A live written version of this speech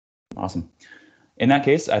Awesome. In that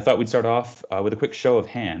case, I thought we'd start off with a quick show of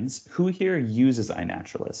hands. Who here uses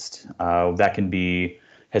iNaturalist? That can be,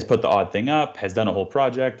 has put the odd thing up, has done a whole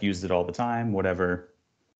project, used it all the time, whatever.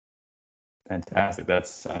 Fantastic.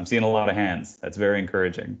 I'm seeing a lot of hands. That's very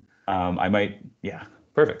encouraging. Yeah,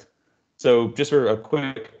 perfect. So just for a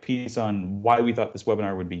quick piece on why we thought this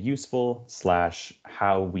webinar would be useful /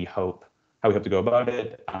 how we hope to go about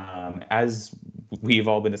it. As we've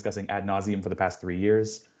all been discussing ad nauseum for the past 3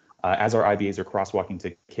 years, as our IBAs are crosswalking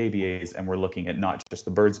to KBAs, and we're looking at not just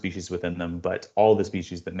the bird species within them, but all the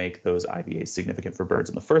species that make those IBAs significant for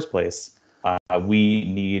birds in the first place, we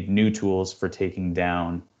need new tools for taking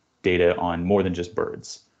down data on more than just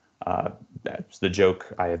birds. That's the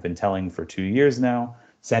joke I have been telling for 2 years now.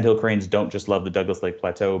 Sandhill cranes don't just love the Douglas Lake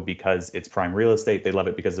Plateau because it's prime real estate. They love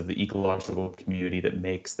it because of the ecological community that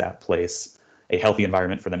makes that place a healthy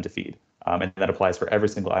environment for them to feed. And that applies for every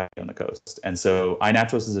single IBA on the coast. And so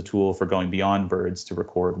iNaturalist is a tool for going beyond birds to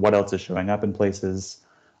record what else is showing up in places,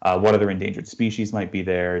 what other endangered species might be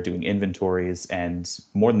there, doing inventories, and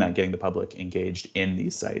more than that, getting the public engaged in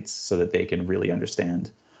these sites so that they can really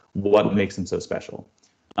understand what makes them so special.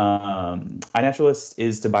 iNaturalist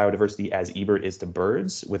is to biodiversity as eBird is to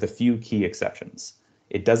birds, with a few key exceptions.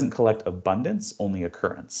 It doesn't collect abundance, only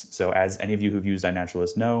occurrence. So as any of you who've used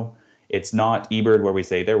iNaturalist know, it's not eBird where we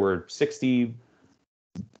say there were 60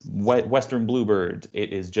 western bluebird.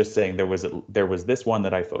 It is just saying there was this one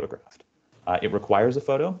that I photographed. It requires a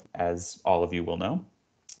photo, as all of you will know,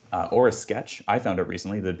 or a sketch. I found out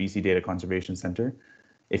recently, the BC Data Conservation Center,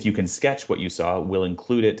 if you can sketch what you saw, we'll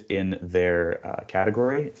include it in their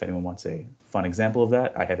category. If anyone wants a fun example of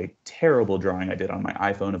that, I have a terrible drawing I did on my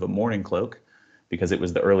iPhone of a morning cloak because it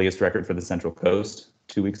was the earliest record for the Central Coast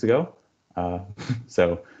 2 weeks ago.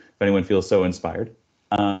 So if anyone feels so inspired.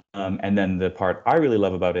 And then the part I really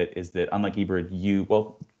love about it is that unlike eBird,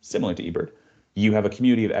 similar to eBird, you have a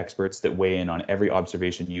community of experts that weigh in on every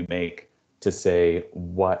observation you make to say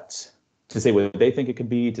what they think it could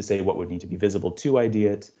be, to say what would need to be visible to ID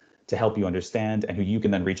it, to help you understand, and who you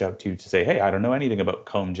can then reach out to say, hey, I don't know anything about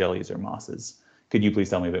comb jellies or mosses. Could you please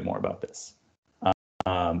tell me a bit more about this?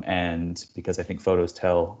 And because I think photos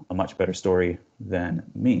tell a much better story than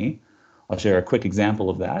me, I'll share a quick example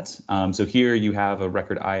of that. So here you have a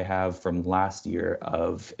record I have from last year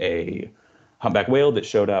of a humpback whale that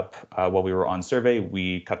showed up while we were on survey.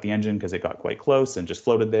 We cut the engine because it got quite close and just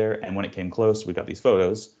floated there. And when it came close, we got these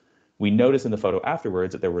photos. We noticed in the photo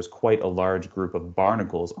afterwards that there was quite a large group of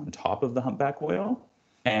barnacles on top of the humpback whale.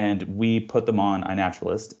 And we put them on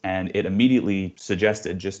iNaturalist, and it immediately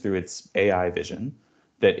suggested, just through its AI vision,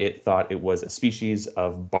 that it thought it was a species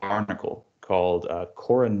of barnacle called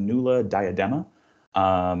Coronula diadema.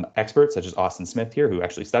 Experts such as Austin Smith here, who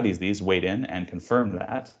actually studies these, weighed in and confirmed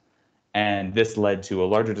that. And this led to a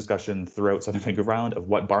larger discussion throughout Southern Vancouver Island of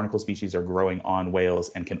what barnacle species are growing on whales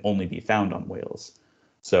and can only be found on whales.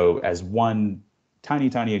 So as one tiny,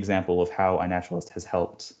 tiny example of how iNaturalist has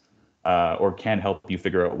helped or can help you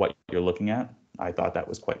figure out what you're looking at, I thought that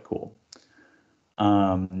was quite cool.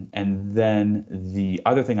 And then the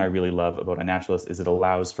other thing I really love about iNaturalist is it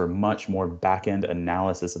allows for much more back-end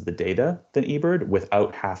analysis of the data than eBird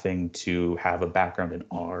without having to have a background in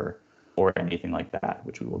R or anything like that,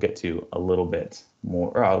 which we will get to a little bit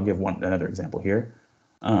more. Or I'll give another example here.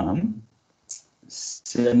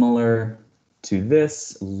 Similar to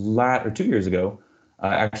this, 2 years ago,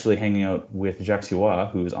 actually hanging out with Jacques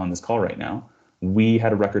Siwa, who's on this call right now, we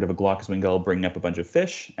had a record of a glaucous winged gull bringing up a bunch of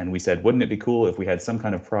fish, and we said, wouldn't it be cool if we had some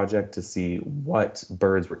kind of project to see what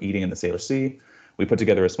birds were eating in the Salish Sea? We put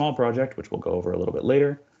together a small project, which we'll go over a little bit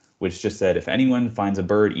later, which just said if anyone finds a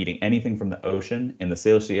bird eating anything from the ocean in the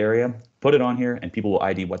Salish Sea area, put it on here and people will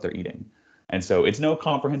ID what they're eating. And so it's no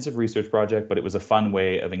comprehensive research project, but it was a fun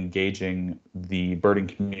way of engaging the birding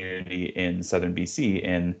community in southern BC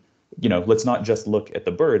in, let's not just look at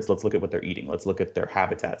the birds, let's look at what they're eating. Let's look at their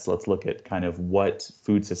habitats. Let's look at kind of what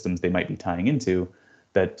food systems they might be tying into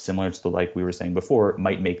that, similar to like we were saying before,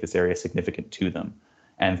 might make this area significant to them.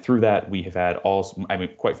 And through that, we have had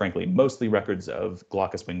quite frankly, mostly records of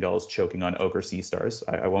glaucous winged gulls choking on ochre sea stars.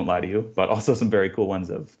 I won't lie to you, but also some very cool ones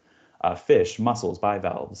of fish, mussels,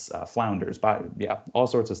 bivalves, flounders, all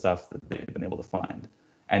sorts of stuff that they've been able to find.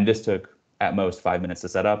 And this took at most 5 minutes to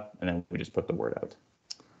set up, and then we just put the word out.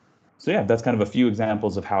 So yeah, that's kind of a few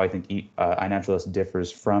examples of how I think iNaturalist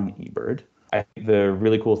differs from eBird. I think the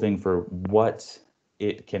really cool thing for what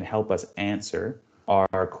it can help us answer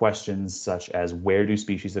are questions such as where do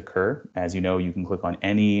species occur? As you know, you can click on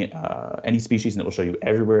any species and it will show you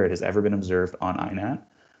everywhere it has ever been observed on iNat.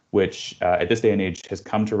 which at this day and age has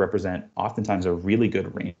come to represent oftentimes a really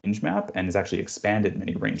good range map and has actually expanded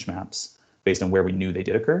many range maps based on where we knew they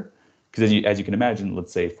did occur. Because as you can imagine,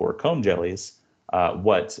 let's say for comb jellies,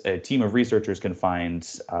 what a team of researchers can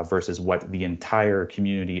find versus what the entire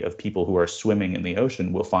community of people who are swimming in the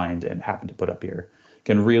ocean will find and happen to put up here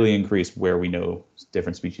can really increase where we know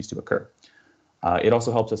different species to occur. It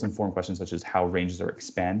also helps us inform questions such as how ranges are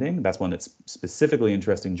expanding. That's one that's specifically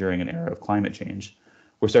interesting during an era of climate change.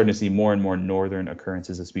 We're starting to see more and more northern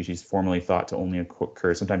occurrences of species formerly thought to only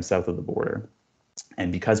occur sometimes south of the border.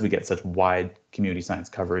 And because we get such wide community science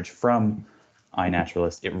coverage from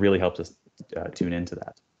iNaturalist, it really helps us tune into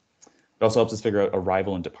that. It also helps us figure out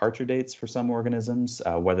arrival and departure dates for some organisms,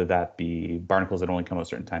 whether that be barnacles that only come out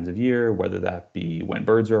certain times of year, whether that be when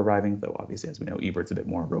birds are arriving, though obviously, as we know, eBird's a bit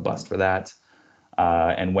more robust for that,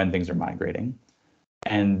 and when things are migrating.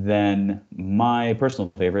 And then my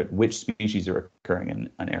personal favorite, which species are occurring in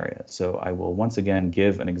an area. So I will once again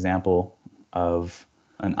give an example of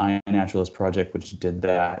an iNaturalist project which did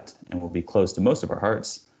that and will be close to most of our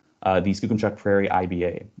hearts, the Skookumchuck Prairie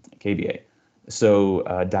IBA, KBA. So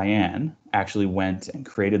Diane actually went and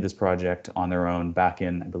created this project on their own back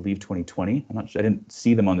in, I believe, 2020. I didn't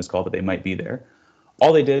see them on this call, but they might be there.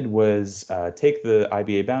 All they did was take the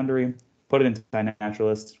IBA boundary, put it into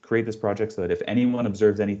iNaturalist, create this project so that if anyone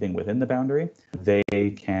observes anything within the boundary,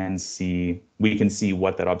 we can see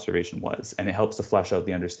what that observation was. And it helps to flesh out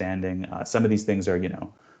the understanding. Some of these things are,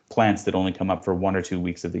 plants that only come up for 1 or 2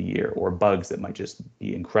 weeks of the year, or bugs that might just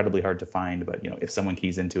be incredibly hard to find, but if someone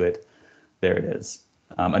keys into it, there it is.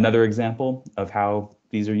 Another example of how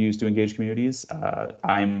these are used to engage communities.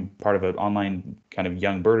 I'm part of an online kind of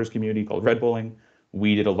young birders community called Red Bowling.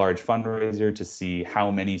 We did a large fundraiser to see how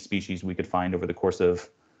many species we could find over the course of,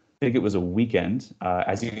 I think it was a weekend.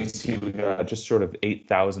 As you can see, we got just short of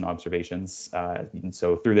 8,000 observations. And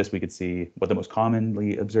so through this, we could see what the most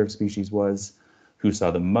commonly observed species was, who saw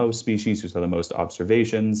the most species, who saw the most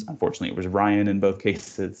observations. Unfortunately, it was Ryan in both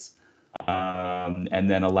cases. And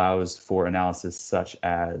then allows for analysis such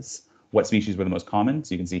as what species were the most common.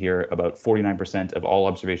 So you can see here about 49% of all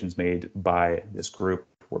observations made by this group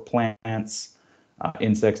were plants,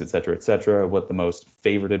 insects, et cetera, what the most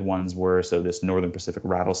favorited ones were. So this Northern Pacific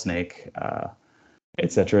rattlesnake,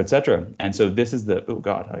 et cetera. And so this is the, oh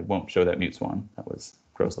God, I won't show that mute swan. That was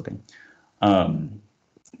gross looking.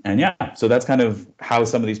 And yeah, so that's kind of how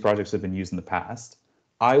some of these projects have been used in the past.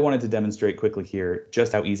 I wanted to demonstrate quickly here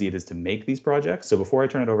just how easy it is to make these projects. So before I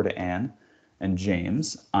turn it over to Anne and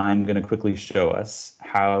James, I'm going to quickly show us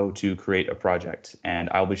how to create a project. And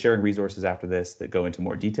I'll be sharing resources after this that go into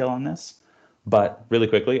more detail on this. But really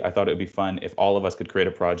quickly, I thought it would be fun if all of us could create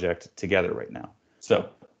a project together right now. So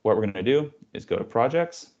what we're going to do is go to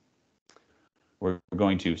projects. We're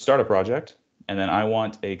going to start a project. And then I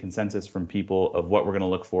want a consensus from people of what we're going to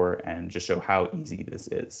look for and just show how easy this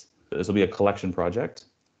is. So this will be a collection project.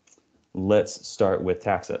 Let's start with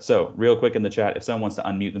taxa. So real quick in the chat, if someone wants to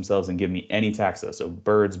unmute themselves and give me any taxa, so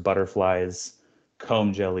birds, butterflies,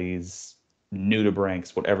 comb jellies,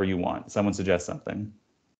 nudibranchs, whatever you want. Someone suggest something.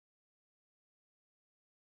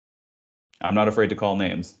 I'm not afraid to call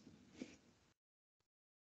names.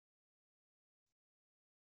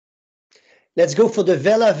 Let's go for the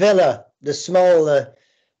vela vela, the small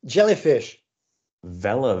jellyfish.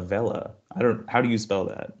 Vela. How do you spell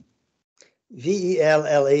that?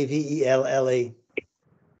 V-E-L-L-A, V-E-L-L-A.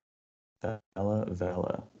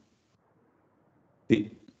 Vela.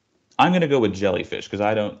 I'm going to go with jellyfish because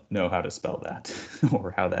I don't know how to spell that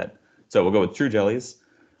or how that. So we'll go with true jellies.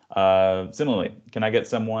 Similarly, can I get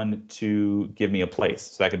someone to give me a place?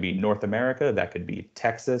 So that could be North America, that could be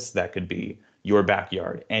Texas, that could be your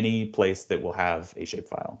backyard, any place that will have a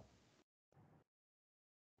shapefile.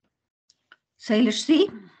 Salish Sea.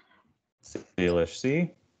 Salish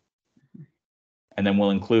Sea. And then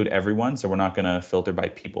we'll include everyone, so we're not going to filter by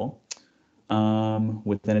people.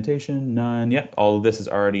 With annotation, none. Yep, all of this is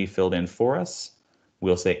already filled in for us.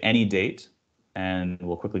 We'll say any date, and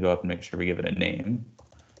we'll quickly go up and make sure we give it a name.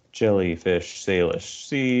 Jellyfish, Salish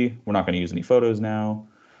Sea. We're not going to use any photos now.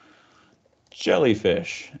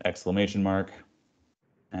 Jellyfish, exclamation mark.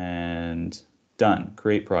 And done,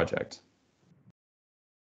 create project.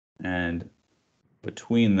 And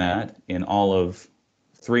between that, in all of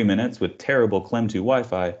 3 minutes with terrible Clem2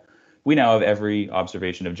 Wi-Fi, we now have every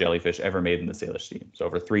observation of jellyfish ever made in the Salish Sea, so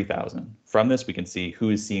over 3,000. From this, we can see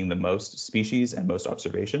who is seeing the most species and most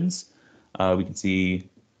observations. We can see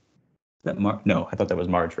that, no, I thought that was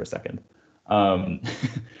Marge for a second.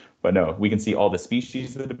 But no, we can see all the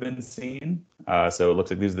species that have been seen. So it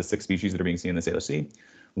looks like these are the 6 species that are being seen in the Salish Sea.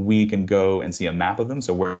 We can go and see a map of them,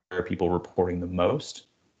 so where are people reporting the most.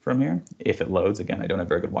 from here, if it loads. Again, I don't have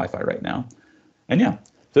very good Wi-Fi right now. And yeah,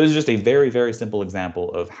 so this is just a very, very simple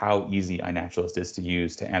example of how easy iNaturalist is to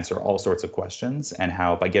use to answer all sorts of questions, and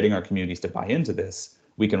how by getting our communities to buy into this,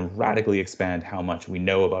 we can radically expand how much we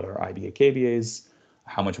know about our IBA KBAs,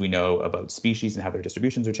 how much we know about species and how their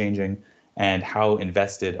distributions are changing, and how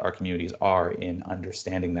invested our communities are in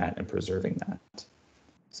understanding that and preserving that.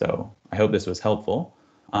 So I hope this was helpful.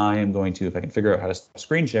 I am going to, if I can figure out how to stop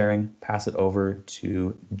screen sharing, pass it over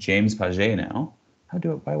to James Pagé now.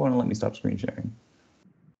 Why won't it let me stop screen sharing?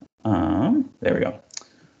 There we go.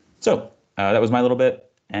 So that was my little bit.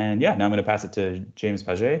 And yeah, now I'm going to pass it to James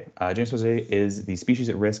Pagé. James Pagé is the Species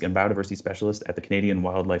at Risk and Biodiversity Specialist at the Canadian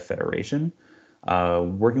Wildlife Federation.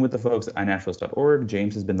 Working with the folks at iNaturalist.org,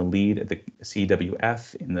 James has been the lead at the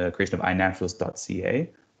CWF in the creation of iNaturalist.ca,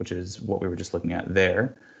 which is what we were just looking at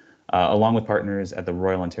there, along with partners at the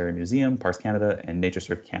Royal Ontario Museum, Parks Canada, and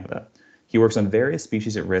NatureServe Canada. He works on various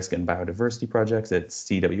species at risk and biodiversity projects at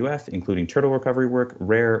CWF, including turtle recovery work,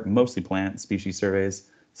 rare, mostly plant species surveys,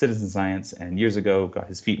 citizen science, and years ago got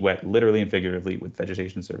his feet wet, literally and figuratively, with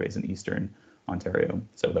vegetation surveys in Eastern Ontario.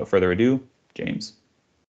 So without further ado, James.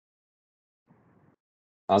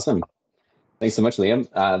 Awesome. Thanks so much, Liam.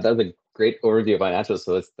 That was a great overview of iNaturalist.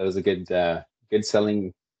 So that was a good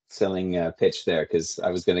selling pitch there, because I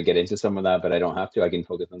was going to get into some of that, but I don't have to. I can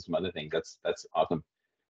focus on some other things. That's awesome.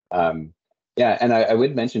 Yeah, and I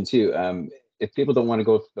would mention too, if people don't want to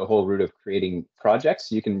go the whole route of creating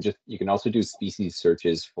projects, you can also do species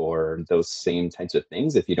searches for those same types of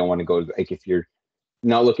things. If you don't want to go, like if you're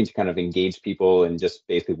not looking to kind of engage people and just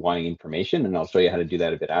basically wanting information, and I'll show you how to do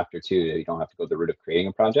that a bit after too. You don't have to go the route of creating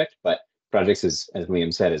a project, but projects is, as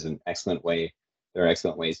Liam said, is an excellent way. There are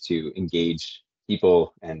excellent ways to engage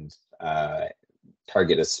people and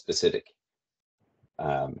target a specific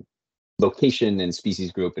location and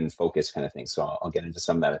species group and focus kind of thing. So I'll get into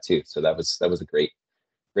some of that too. So that was a great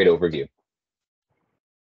overview.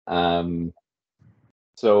 And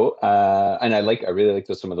I really like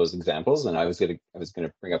some of those examples, and I was gonna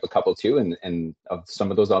bring up a couple too, and of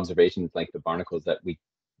some of those observations, like the barnacles that we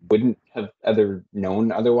wouldn't have ever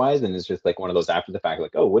known otherwise, and it's just like one of those after the fact,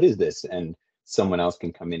 like, oh, what is this? And someone else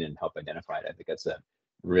can come in and help identify it. I think that's a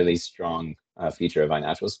really strong feature of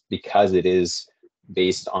iNaturalist, because it is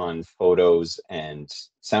based on photos and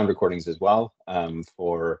sound recordings as well,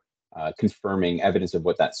 for confirming evidence of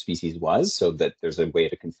what that species was, so that there's a way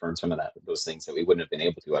to confirm some of those things that we wouldn't have been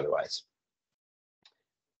able to otherwise.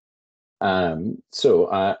 So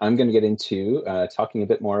I'm going to get into talking a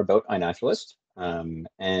bit more about iNaturalist and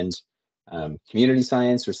community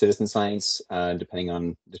science or citizen science, depending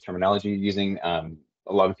on the terminology you're using. A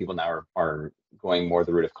lot of people now are going more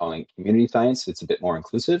the route of calling it community science. It's a bit more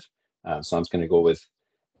inclusive. So I'm just going to go with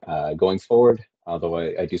going forward, although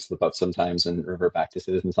I do slip up sometimes and revert back to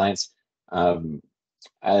citizen science.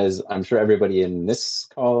 As I'm sure everybody in this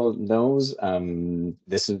call knows,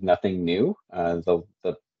 this is nothing new. The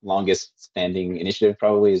longest standing initiative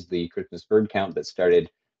probably is the Christmas bird count that started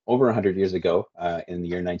over 100 years ago in the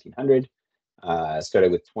year 1900.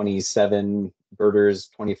 Started with 27 birders,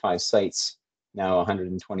 25 sites. Now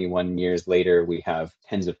 121 years later, we have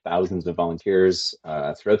tens of thousands of volunteers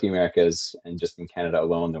throughout the Americas, and just in Canada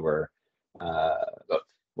alone, there were about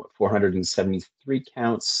 473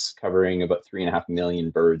 counts, covering about 3.5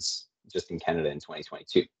 million birds just in Canada in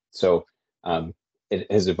 2022. So it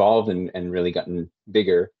has evolved and really gotten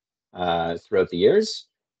bigger throughout the years,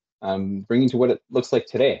 bringing to what it looks like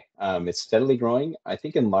today. It's steadily growing, I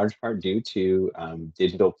think in large part due to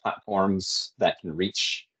digital platforms that can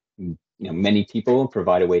reach many people,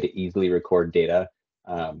 provide a way to easily record data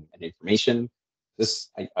and information.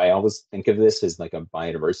 I always think of this as like a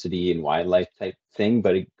biodiversity and wildlife type thing,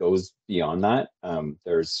 but it goes beyond that.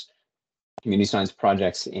 There's community science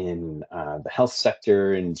projects in the health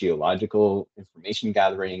sector and geological information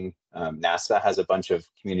gathering. NASA has a bunch of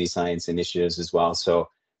community science initiatives as well.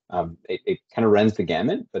 So it kind of runs the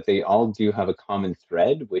gamut, but they all do have a common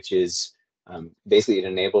thread, which is basically it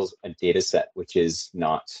enables a data set which is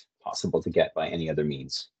not possible to get by any other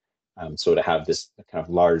means. So to have this kind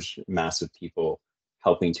of large mass of people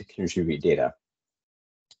helping to contribute data.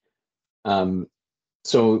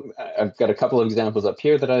 So I've got a couple of examples up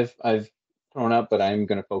here that I've thrown up, but I'm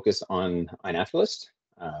going to focus on iNaturalist.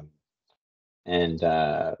 All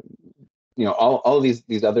of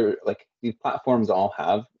these other, like, these platforms all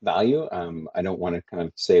have value. I don't want to kind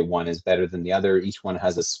of say one is better than the other. Each one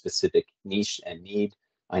has a specific niche and need.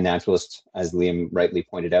 iNaturalist, as Liam rightly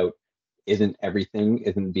pointed out, isn't everything,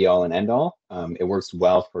 isn't be all and end all. It works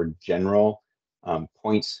well for general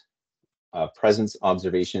point presence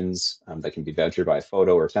observations that can be vouched by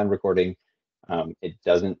photo or sound recording. It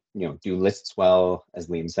doesn't, do lists well. As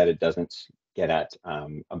Liam said, it doesn't get at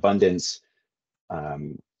abundance.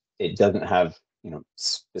 It doesn't have,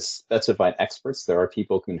 specified experts. There are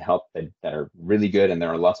people who can help that are really good, and there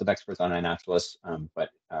are lots of experts on iNaturalist, but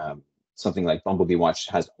something like Bumblebee Watch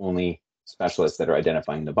has only specialists that are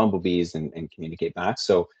identifying the bumblebees and communicate back.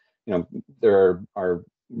 So, there are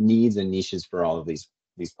needs and niches for all of these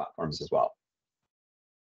platforms as well.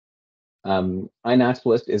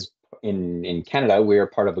 iNaturalist is in Canada. We are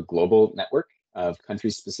part of a global network of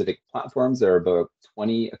country-specific platforms. There are about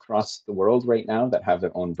 20 across the world right now that have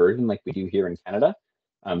their own version, like we do here in Canada.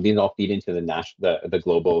 These all feed into the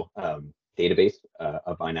global database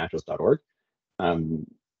of iNaturalist.org.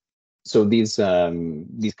 So these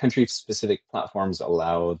country-specific platforms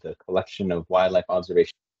allow the collection of wildlife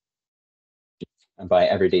observations by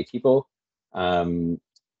everyday people, and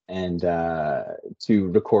to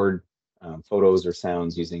record photos or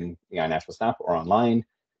sounds using the iNaturalist app or online.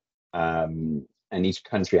 And each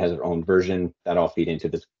country has their own version that all feed into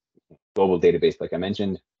this global database, like I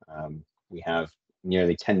mentioned. We have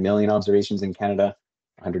nearly 10 million observations in Canada,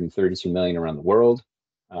 132 million around the world.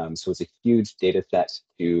 So it's a huge data set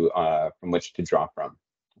from which to draw from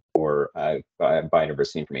for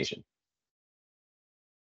biodiversity information.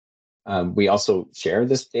 We also share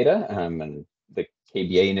this data, and the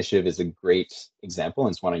KBA initiative is a great example,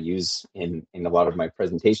 and it's one I use in a lot of my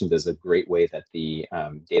presentations as a great way that the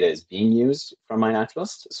data is being used from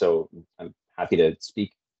iNaturalist. So I'm happy to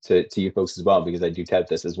speak to you folks as well, because I do tout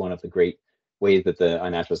this as one of the great ways that the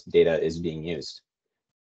iNaturalist data is being used.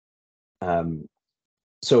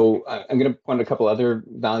 So I'm going to point a couple other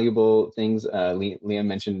valuable things. Liam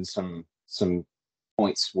mentioned some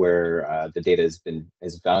points where the data is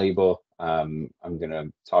valuable. I'm going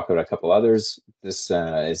to talk about a couple others. This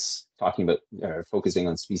is talking about focusing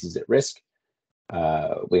on species at risk.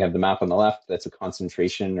 We have the map on the left. That's a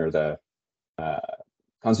concentration, or the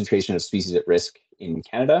concentration of species at risk in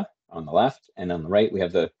Canada on the left, and on the right we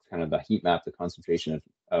have the kind of the heat map, the concentration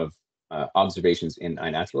of observations in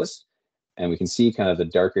iNaturalist. And we can see kind of the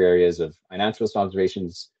darker areas of iNaturalist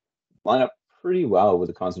observations line up pretty well with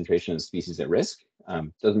the concentration of species at risk.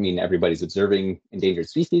 Doesn't mean everybody's observing endangered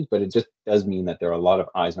species, but it just does mean that there are a lot of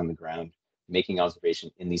eyes on the ground making observation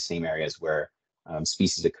in these same areas where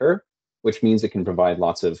species occur, which means it can provide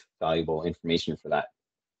lots of valuable information for that,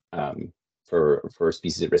 for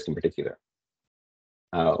species at risk in particular.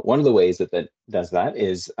 One of the ways that does that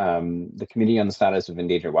is the Committee on the Status of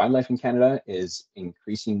Endangered Wildlife in Canada is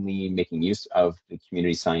increasingly making use of the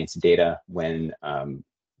community science data when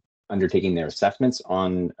undertaking their assessments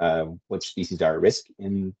on which species are at risk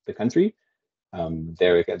in the country.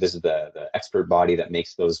 This is the expert body that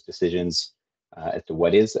makes those decisions as to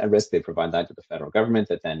what is at risk. They provide that to the federal government,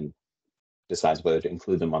 that then decides whether to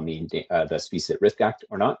include them on the Species at Risk Act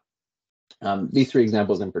or not. These three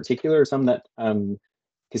examples in particular are some that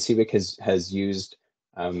KCWIC has used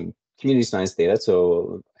community science data,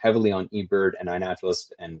 so heavily on eBird and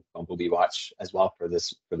iNaturalist and Bumblebee Watch as well for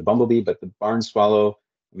the bumblebee, but the barn swallow,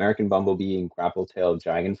 American bumblebee, and grapple-tailed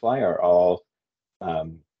dragonfly are all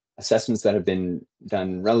assessments that have been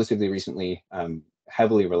done relatively recently,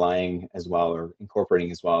 heavily relying as well, or incorporating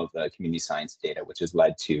as well, the community science data, which has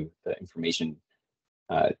led to the information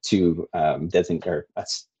to designate or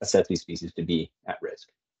assess these species to be at risk.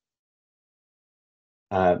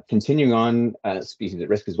 Continuing on, species at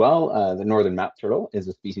risk as well, the northern map turtle is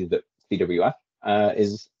a species that CWF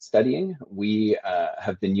is studying. We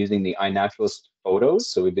have been using the iNaturalist photos,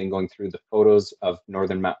 so we've been going through the photos of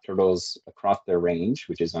northern map turtles across their range,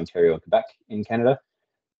 which is Ontario and Quebec in Canada,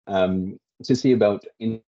 to see about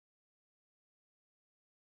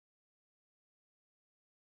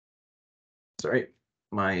Sorry,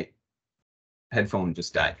 my headphone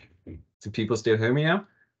just died. Do people still hear me now?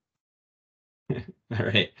 All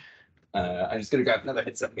right. I'm just gonna grab another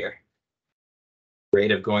headset here. Great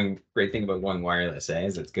thing about going wireless,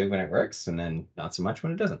 is it's good when it works, and then not so much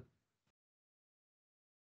when it doesn't.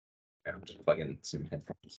 I'm just plug in some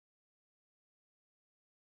headphones.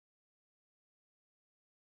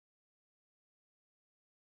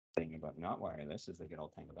 Thing about not wireless is they get all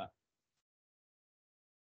tangled up.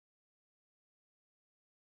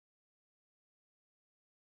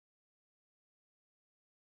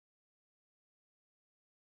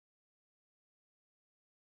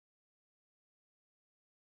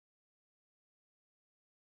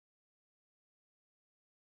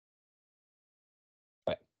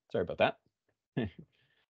 Sorry about that.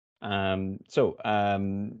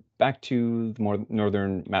 Back to the more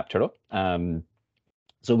northern map turtle.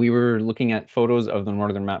 So we were looking at photos of the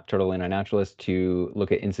northern map turtle in iNaturalist to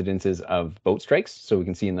look at incidences of boat strikes. So we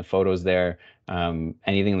can see in the photos there,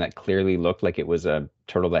 anything that clearly looked like it was a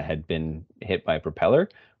turtle that had been hit by a propeller.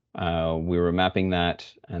 We were mapping that,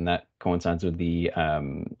 and that coincides with the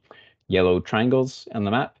yellow triangles on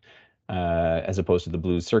the map, as opposed to the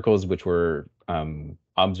blue circles, which were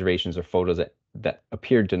observations or photos that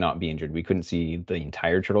appeared to not be injured. We couldn't see the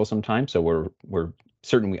entire turtle sometimes, so we're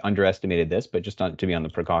certain we underestimated this, but just to be on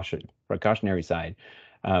the precautionary side,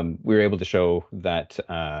 we were able to show that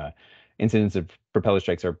incidents of propeller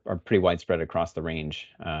strikes are pretty widespread across the range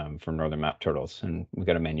for northern map turtles. And we've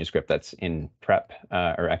got a manuscript that's in prep,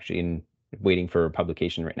 or actually in waiting for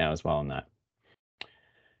publication right now as well on that.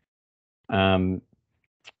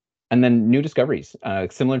 And then new discoveries,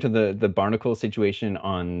 similar to the barnacle situation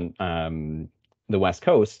on the West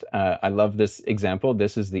Coast. I love this example.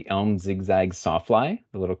 This is the elm zigzag sawfly,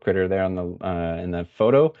 the little critter there on the in the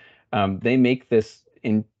photo. They make this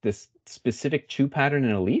in this specific chew pattern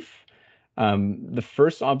in a leaf. The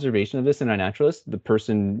first observation of this in iNaturalist, the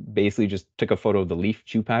person basically just took a photo of the leaf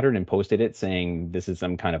chew pattern and posted it saying this is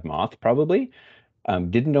some kind of moth, probably.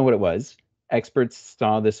 Didn't know what it was. Experts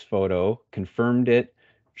saw this photo, confirmed it,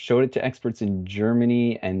 showed it to experts in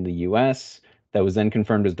Germany and the US. That was then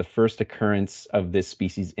confirmed as the first occurrence of this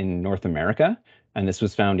species in North America. And this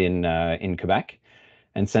was found in Quebec.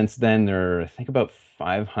 And since then, there are, I think, about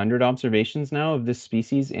 500 observations now of this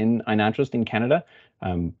species in iNaturalist in Canada,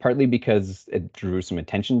 partly because it drew some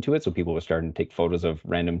attention to it. So people were starting to take photos of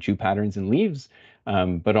random chew patterns in leaves,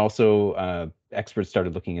 but also experts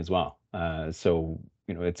started looking as well. So,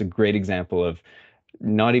 it's a great example of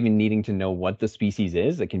not even needing to know what the species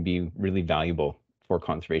is. That can be really valuable for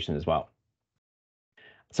conservation as well.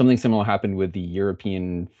 Something similar happened with the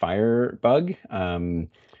European firebug. The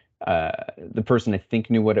person, I think,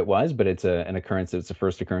 knew what it was, but it's an occurrence. It's the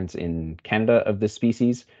first occurrence in Canada of this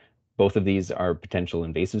species. Both of these are potential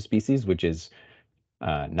invasive species, which is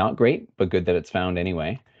not great, but good that it's found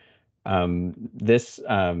anyway. This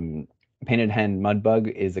painted hen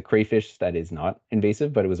mudbug is a crayfish that is not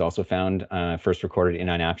invasive, but it was also found first recorded in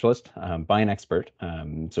iNaturalist by an expert,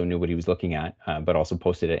 so knew what he was looking at, but also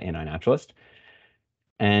posted it in iNaturalist.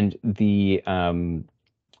 And the I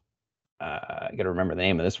got to remember the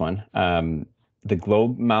name of this one. The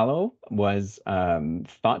globe mallow was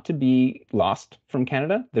thought to be lost from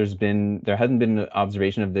Canada. There hasn't been an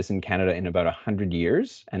observation of this in Canada in about 100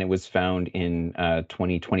 years, and it was found in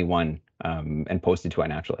 2021 and posted to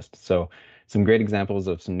iNaturalist. So some great examples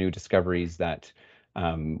of some new discoveries that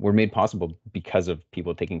were made possible because of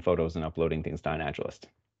people taking photos and uploading things to iNaturalist.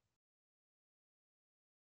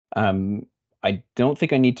 I don't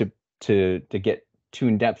think I need to get too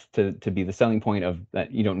in depth to be the selling point of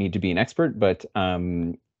that you don't need to be an expert, but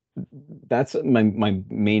that's my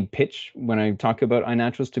main pitch when I talk about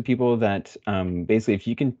iNaturalist to people, that basically if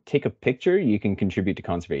you can take a picture, you can contribute to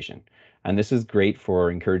conservation. And this is great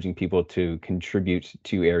for encouraging people to contribute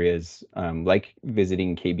to areas like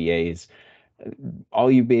visiting KBAs.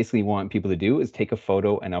 All you basically want people to do is take a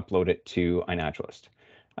photo and upload it to iNaturalist.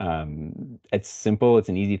 It's simple, it's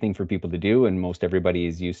an easy thing for people to do, and most everybody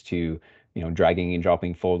is used to dragging and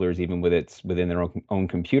dropping folders, even within their own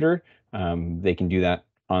computer. They can do that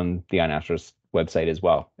on the iNaturalist website as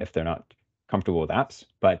well if they're not comfortable with apps.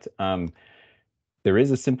 But there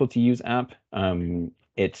is a simple to use app.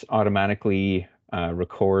 It automatically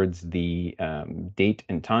records the date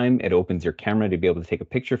and time. It opens your camera to be able to take a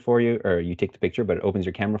picture for you, or you take the picture, but it opens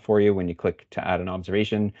your camera for you when you click to add an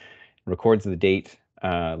observation. It records the date,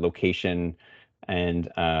 location, and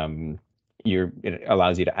it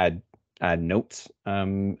allows you to add notes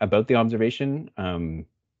about the observation.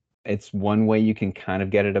 It's one way you can kind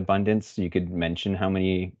of get at abundance. You could mention how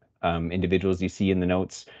many individuals you see in the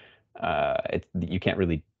notes. You can't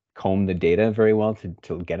really comb the data very well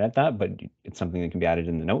to get at that, but it's something that can be added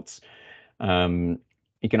in the notes.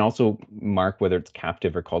 You can also mark whether it's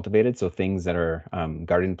captive or cultivated. So things that are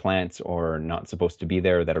garden plants or not supposed to be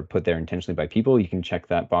there, that are put there intentionally by people, you can check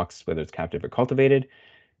that box whether it's captive or cultivated.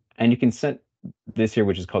 And you can set this here,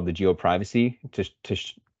 which is called the geoprivacy,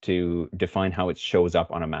 to define how it shows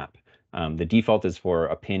up on a map. The default is for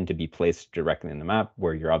a pin to be placed directly in the map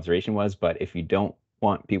where your observation was, but if you don't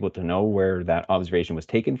want people to know where that observation was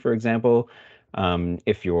taken, for example,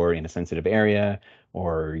 if you're in a sensitive area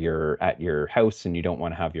or you're at your house and you don't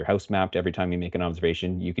want to have your house mapped every time you make an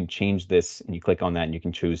observation, you can change this and you click on that and you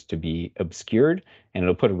can choose to be obscured, and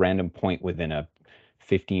it'll put a random point within a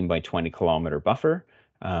 15 by 20 kilometer buffer,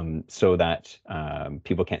 so that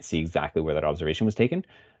people can't see exactly where that observation was taken.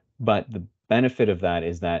 But the benefit of that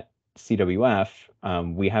is that CWF,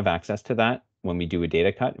 we have access to that when we do a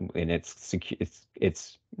data cut, and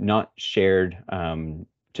it's not shared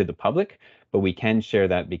to the public, but we can share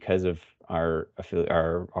that because of our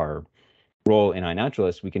role in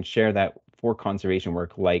iNaturalist. We can share that for conservation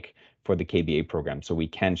work, like for the KBA program. So we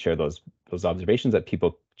can share those observations that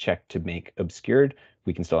people check to make obscured.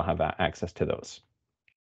 We can still have access to those.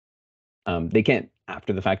 They can't,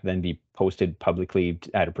 after the fact, then be posted publicly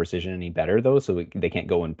at a precision any better, though. So they can't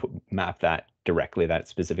go and map that directly, that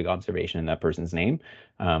specific observation in that person's name.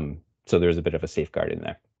 So there's a bit of a safeguard in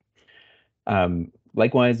there.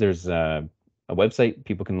 Likewise, there's a website.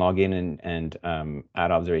 People can log in and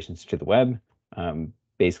add observations to the web.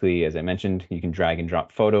 Basically, as I mentioned, you can drag and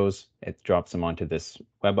drop photos. It drops them onto this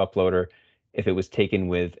web uploader. If it was taken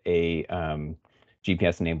with a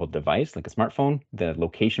GPS-enabled device, like a smartphone, the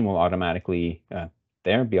location will automatically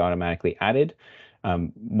be automatically added.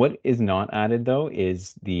 What is not added, though,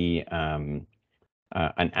 is the an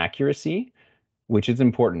accuracy, which is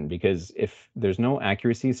important, because if there's no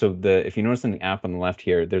accuracy, so if you notice in the app on the left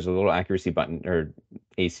here, there's a little accuracy button or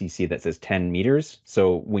ACC that says 10 meters.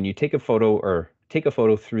 So when you take a photo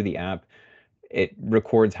through the app, it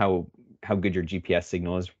records how good your GPS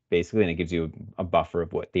signal is, basically, and it gives you a buffer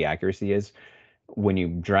of what the accuracy is. When you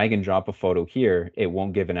drag and drop a photo here, it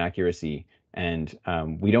won't give an accuracy. And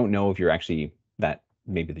we don't know if you're actually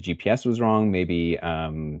maybe the GPS was wrong, maybe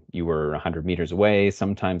you were 100 meters away.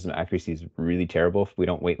 Sometimes the accuracy is really terrible if we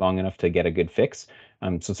don't wait long enough to get a good fix.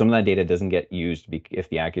 So some of that data doesn't get used if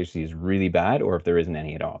the accuracy is really bad or if there isn't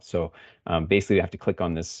any at all. So basically you have to click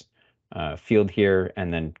on this field here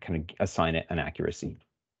and then kind of assign it an accuracy.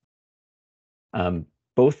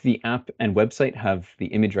 Both the app and website have the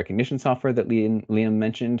image recognition software that Liam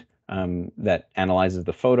mentioned that analyzes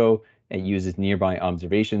the photo. It uses nearby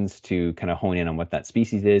observations to kind of hone in on what that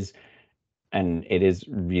species is, and it is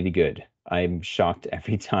really good. I'm shocked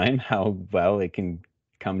every time how well it can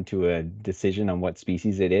come to a decision on what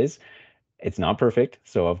species it is. It's not perfect,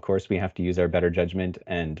 so of course we have to use our better judgment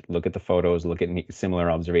and look at the photos, look at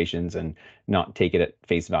similar observations, and not take it at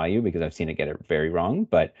face value, because I've seen it get it very wrong.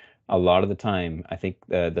 But a lot of the time, I think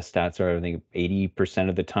the stats are, I think 80%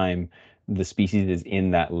 of the time, the species is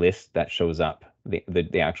in that list that shows up,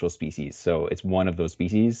 the actual species. So it's one of those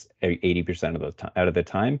species 80% of out of the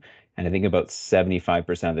time, and I think about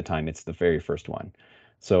 75% of the time it's the very first one.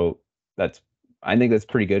 So I think that's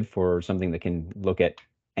pretty good for something that can look at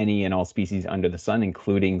any and all species under the sun,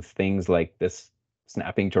 including things like this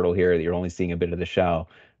snapping turtle here that you're only seeing a bit of the shell.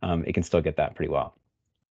 It can still get that pretty well.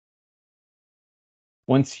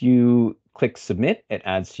 Once you click submit, it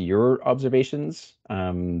adds to your observations.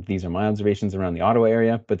 These are my observations around the Ottawa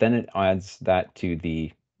area, but then it adds that to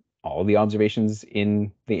all the observations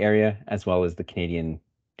in the area, as well as the Canadian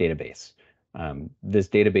database. This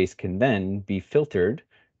database can then be filtered,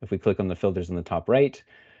 if we click on the filters in the top right,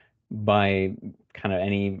 by kind of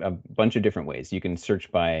a bunch of different ways. You can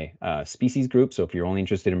search by species group. So if you're only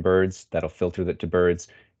interested in birds, that'll filter that to birds.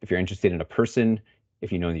 If you're interested in a person,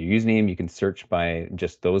 if you know their username, you can search by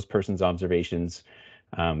just those person's observations.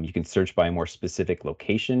 You can search by a more specific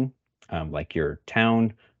location, like your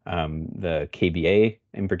town, the KBA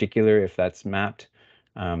in particular, if that's mapped,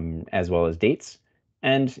 as well as dates.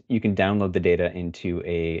 And you can download the data into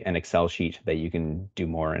an Excel sheet that you can do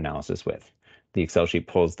more analysis with. The Excel sheet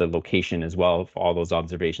pulls the location as well for all those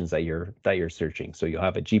observations that you're searching. So you'll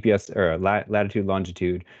have a GPS or a latitude,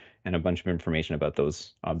 longitude, and a bunch of information about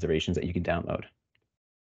those observations that you can download.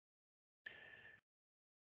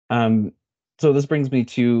 So this brings me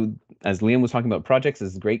to, as Liam was talking about projects,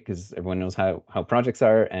 this is great because everyone knows how projects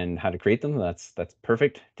are and how to create them. That's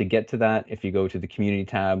perfect. To get to that, if you go to the community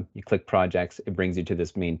tab, you click projects, it brings you to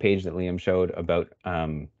this main page that Liam showed about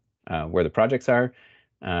where the projects are.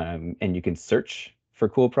 And you can search for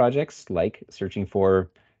cool projects, like searching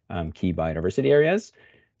for key biodiversity areas,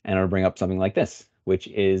 and it'll bring up something like this, which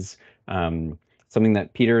is something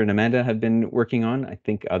that Peter and Amanda have been working on. I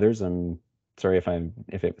think others, I'm sorry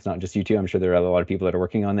if it's not just you two, I'm sure there are a lot of people that are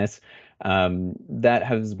working on this, that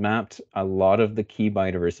has mapped a lot of the key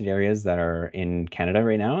biodiversity areas that are in Canada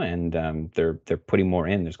right now, and they're putting more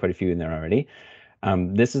in. There's quite a few in there already.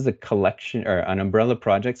 This is a collection or an umbrella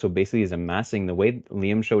project. So basically is amassing the way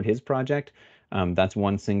Liam showed his project. That's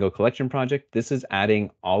one single collection project. This is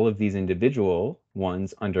adding all of these individual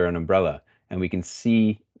ones under an umbrella. And we can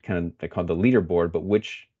see kind of, they're called the leaderboard, but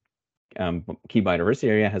which key biodiversity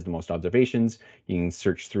area has the most observations. You can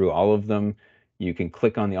search through all of them. You can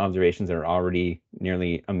click on the observations that are already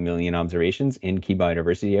nearly 1 million observations in key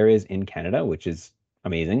biodiversity areas in Canada, which is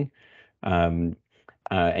amazing. And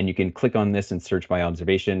you can click on this and search by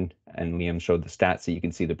observation, and Liam showed the stats, so you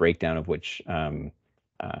can see the breakdown of which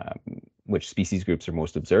which species groups are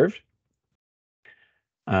most observed.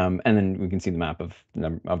 And then we can see the map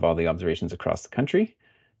of all the observations across the country.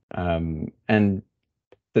 And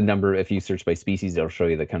the number, if you search by species, it'll show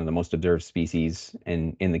you the kind of the most observed species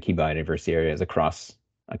in the key biodiversity areas across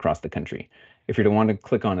the country. If you don't want to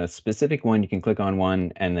click on a specific one, you can click on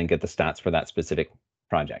one and then get the stats for that specific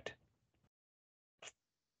project.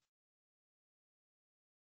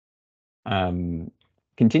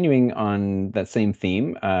 Continuing on that same theme,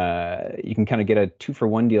 you can kind of get a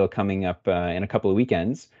 2-for-1 deal coming up in a couple of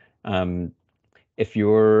weekends. If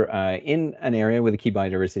you're in an area with a key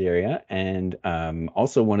biodiversity area and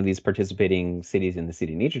also one of these participating cities in the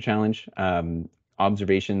City Nature Challenge,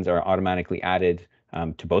 observations are automatically added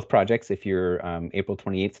to both projects if you're April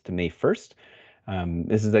 28th to May 1st.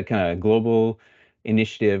 This is a kind of global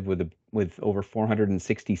initiative with over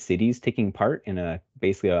 460 cities taking part in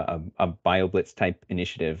basically a BioBlitz type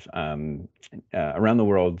initiative around the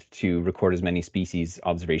world to record as many species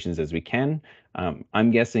observations as we can.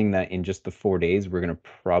 I'm guessing that in just the 4 days, we're going to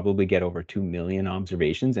probably get over 2 million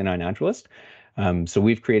observations in iNaturalist. So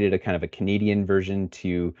we've created a kind of a Canadian version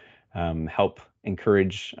to help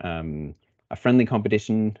encourage a friendly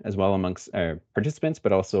competition as well amongst participants,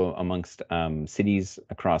 but also amongst cities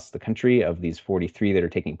across the country of these 43 that are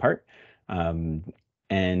taking part. And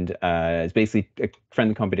it's basically a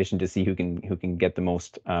friendly competition to see who can get the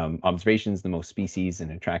most observations, the most species,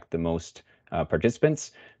 and attract the most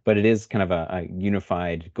participants. But it is kind of a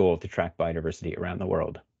unified goal to track biodiversity around the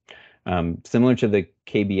world. Similar to the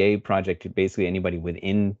KBA project, basically anybody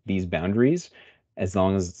within these boundaries, as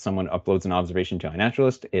long as someone uploads an observation to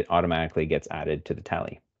iNaturalist, it automatically gets added to the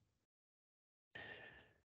tally.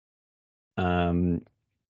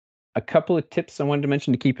 A couple of tips I wanted to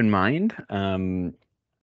mention to keep in mind.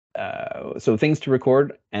 So things to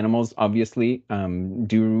record, animals, obviously.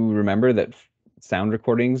 Do remember that sound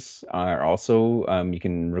recordings are also, you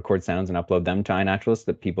can record sounds and upload them to iNaturalist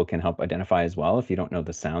that people can help identify as well if you don't know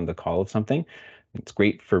the sound, the call of something. It's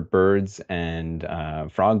great for birds and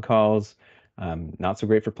frog calls. Not so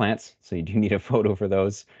great for plants, so you do need a photo for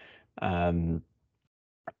those.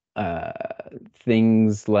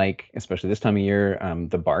 Things like, especially this time of year,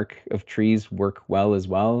 the bark of trees work well as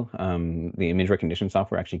well. The image recognition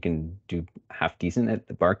software actually can do half decent at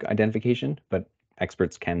the bark identification, but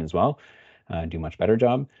experts can as well do a much better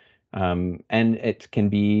job. And it can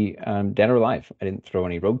be dead or alive. I didn't throw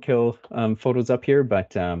any roadkill photos up here,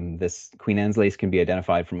 but this Queen Anne's lace can be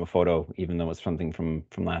identified from a photo, even though it's something from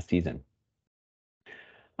last season.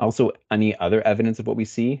 Also, any other evidence of what we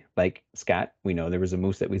see, like scat. We know there was a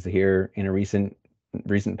moose that was here in a recent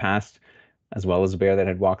past, as well as a bear that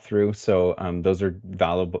had walked through. So those are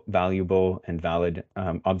valuable and valid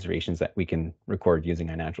observations that we can record using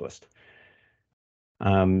iNaturalist.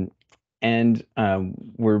 And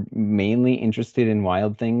we're mainly interested in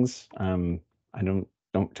wild things. I don't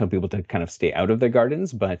tell people to kind of stay out of their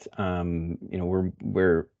gardens, but you know,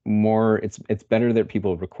 we're more. It's better that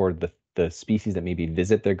people record the species that maybe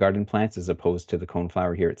visit their garden plants as opposed to the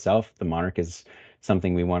coneflower here itself. The monarch is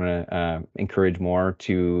something we want to encourage more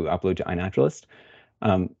to upload to iNaturalist.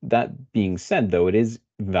 That being said, though, it is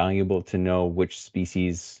valuable to know which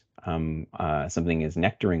species something is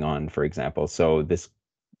nectaring on, for example. So this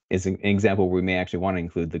is an example where we may actually want to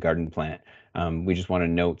include the garden plant. We just want to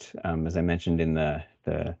note, as I mentioned in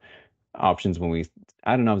the options, when we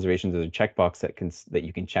add an observation, there's a checkbox that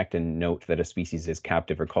you can check to note that a species is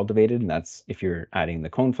captive or cultivated, and that's if you're adding the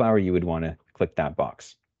coneflower, you would want to click that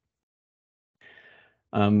box.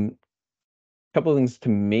 Couple of things to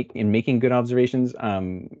making good observations.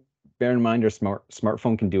 Bear in mind, our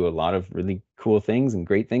smartphone can do a lot of really cool things and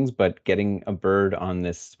great things, but getting a bird on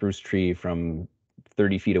this spruce tree from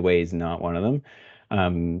 30 feet away is not one of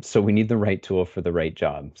them. So we need the right tool for the right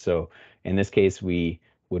job. So in this case, we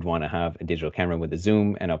would want to have a digital camera with a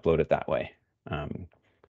zoom and upload it that way.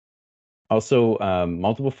 Also,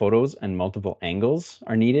 multiple photos and multiple angles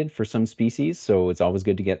are needed for some species, so it's always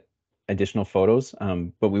good to get additional photos,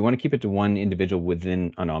 but we want to keep it to one individual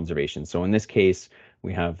within an observation. So in this case,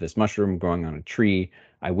 we have this mushroom growing on a tree.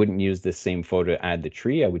 I wouldn't use this same photo to add the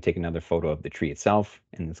tree. I would take another photo of the tree itself.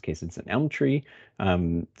 In this case, it's an elm tree.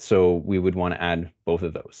 So we would want to add both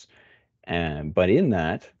of those. But in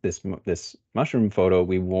that, this mushroom photo,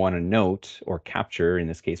 we want to note or capture, in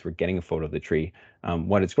this case, we're getting a photo of the tree,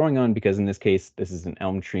 what it's growing on, because in this case, this is an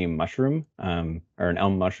elm tree mushroom, or an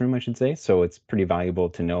elm mushroom, I should say. So it's pretty valuable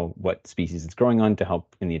to know what species it's growing on to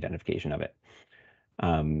help in the identification of it.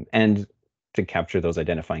 And to capture those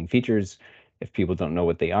identifying features, if people don't know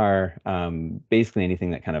what they are, basically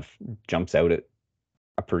anything that kind of jumps out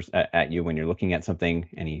at you when you're looking at something,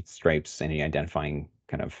 any stripes, any identifying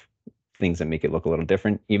kind of things that make it look a little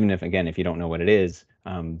different. Even if, again, if you don't know what it is,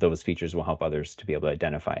 those features will help others to be able to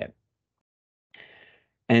identify it.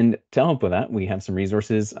 And to help with that, we have some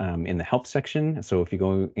resources in the help section. So if you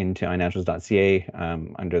go into iNaturalist.ca,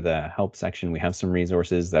 under the help section, we have some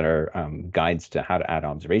resources that are guides to how to add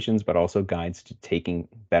observations, but also guides to taking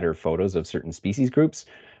better photos of certain species groups.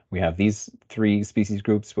 We have these 3 species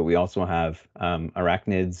groups, but we also have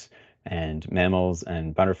arachnids and mammals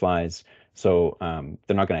and butterflies. So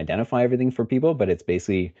they're not going to identify everything for people, but it's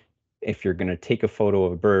basically, if you're going to take a photo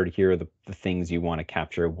of a bird, here are the things you want to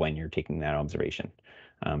capture when you're taking that observation.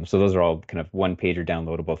 So those are all kind of one-pager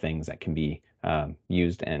downloadable things that can be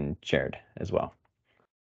used and shared as well.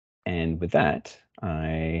 And with that,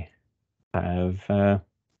 I have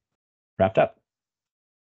wrapped up.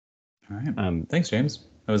 All right. Thanks, James.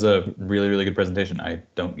 That was a really, really good presentation. I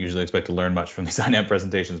don't usually expect to learn much from these INAP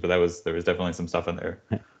presentations, but there was definitely some stuff in there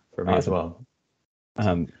for me as well.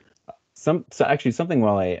 So actually something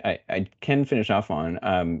while I can finish off on,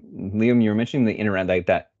 Liam, you were mentioning the interact, like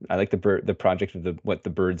that. I like the project of what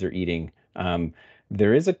the birds are eating.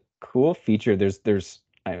 There is a cool feature. There's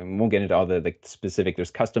I won't get into all the specific.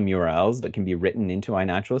 There's custom URLs that can be written into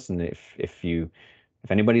iNaturalist, and if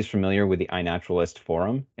anybody's familiar with the iNaturalist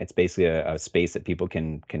forum, it's basically a space that people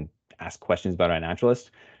can ask questions about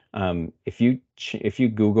iNaturalist. If you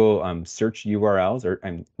Google search URLs,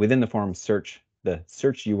 or within the forum search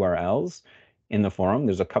URLs in the forum,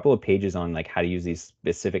 there's a couple of pages on like how to use these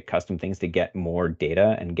specific custom things to get more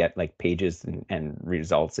data and get like pages and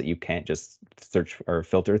results that you can't just search or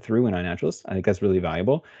filter through in iNaturalist. I think that's really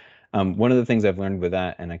valuable. One of the things I've learned with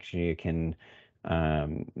that, and actually I can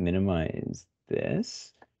minimize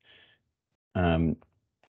this. And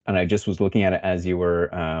I just was looking at it as you were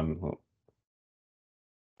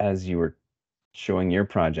showing your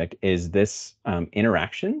project, is this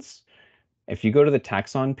interactions. If you go to the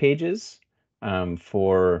taxon pages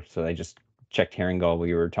so I just checked herring gull while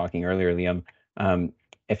you were talking earlier, Liam.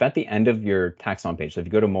 If at the end of your taxon page, so if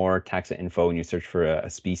you go to more taxa info and you search for a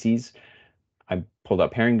species, I pulled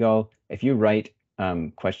up herring gull. If you write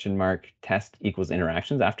 $test equals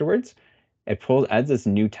interactions afterwards, it adds this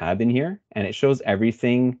new tab in here, and it shows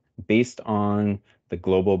everything based on the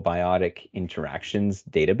global biotic interactions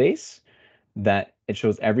database. That it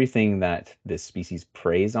shows everything that this species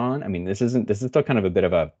preys on. I mean, this is still kind of a bit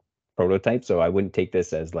of a prototype, so I wouldn't take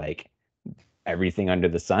this as like everything under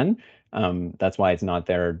the sun. That's why it's not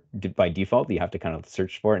there by default. You have to kind of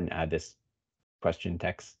search for it and add this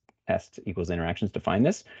test equals interactions to find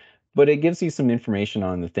this. But it gives you some information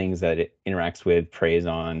on the things that it interacts with, preys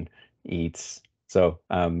on, eats. So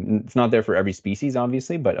it's not there for every species,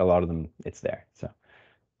 obviously, but a lot of them, it's there. So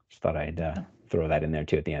just thought I'd throw that in there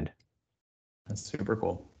too at the end. That's super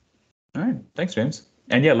cool. All right. Thanks, James.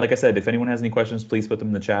 And yeah, like I said, if anyone has any questions, please put them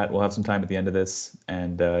in the chat. We'll have some time at the end of this.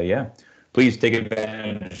 And yeah, please take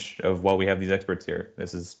advantage of while we have these experts here.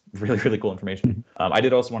 This is really, really cool information. I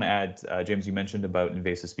did also want to add, James, you mentioned about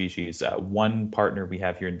invasive species. One partner we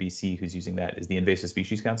have here in BC who's using that is the Invasive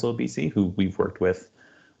Species Council of BC, who we've worked with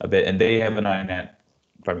a bit. And they have an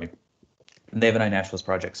iNaturalist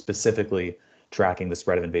project specifically tracking the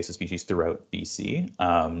spread of invasive species throughout BC.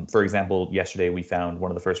 For example, yesterday we found one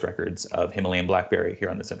of the first records of Himalayan blackberry here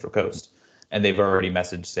on the Central Coast. And they've already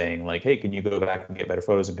messaged saying like, hey, can you go back and get better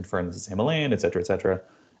photos and confirm this is Himalayan, et cetera, et cetera.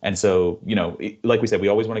 And so, like we said, we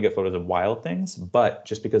always want to get photos of wild things, but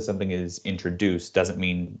just because something is introduced doesn't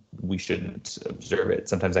mean we shouldn't observe it.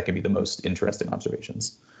 Sometimes that can be the most interesting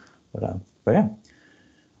observations. But yeah.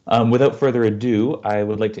 Without further ado, I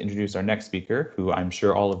would like to introduce our next speaker, who I'm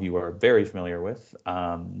sure all of you are very familiar with.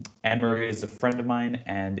 Anne-Marie is a friend of mine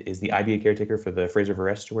and is the IBA caretaker for the Fraser River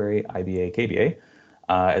Estuary, IBA, KBA,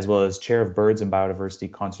 as well as chair of Birds and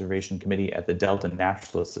Biodiversity Conservation Committee at the Delta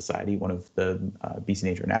Naturalist Society, one of the BC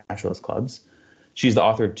Nature Naturalist clubs. She's the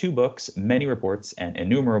author of 2 books, many reports, and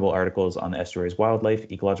innumerable articles on the estuary's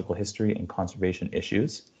wildlife, ecological history, and conservation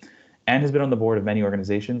issues, and has been on the board of many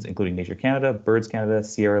organizations, including Nature Canada, Birds Canada,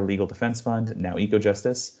 Sierra Legal Defense Fund, now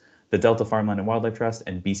EcoJustice, the Delta Farmland and Wildlife Trust,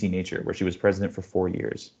 and BC Nature, where she was president for 4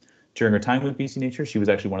 years. During her time with BC Nature, she was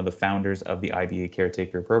actually one of the founders of the IBA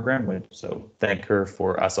Caretaker program, so thank her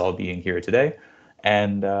for us all being here today.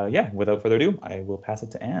 And yeah, without further ado, I will pass it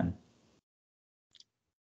to Anne.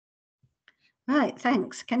 Right,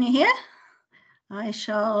 thanks. Can you hear? I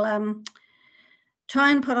shall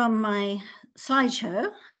try and put on my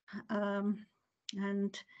slideshow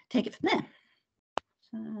and take it from there.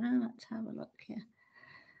 So let's have a look here.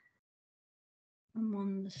 I'm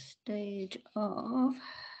on the stage of,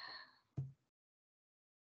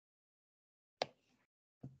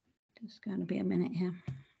 just going to be a minute here.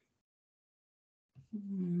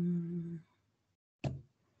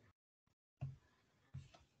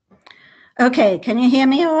 Okay, can you hear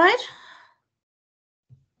me all right?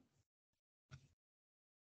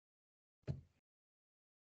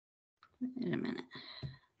 Wait a minute.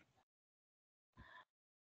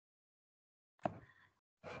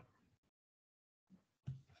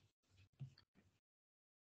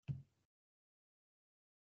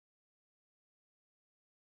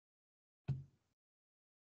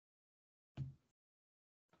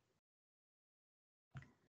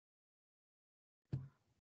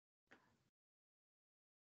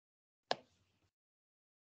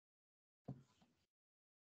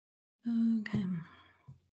 Okay.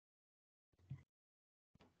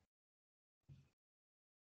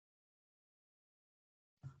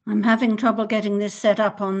 I'm having trouble getting this set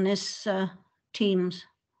up on this Teams.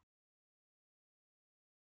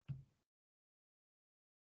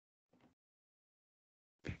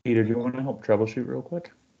 Peter, do you want to help troubleshoot real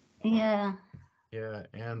quick? Yeah. Yeah,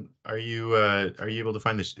 and are you able to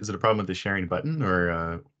find this? Is it a problem with the sharing button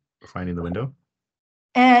or finding the window?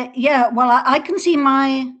 Yeah, well, I can see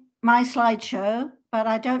my slideshow, but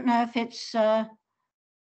I don't know if it's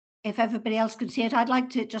if everybody else can see it. I'd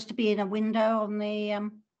like it just to be in a window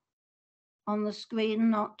on the screen,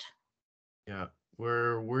 not. Yeah,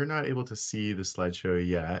 we're not able to see the slideshow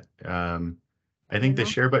yet. I think the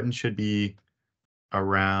share button should be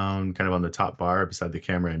around kind of on the top bar beside the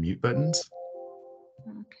camera and mute buttons.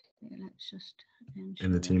 Okay, let's just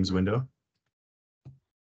in the Teams window.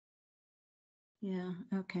 Yeah,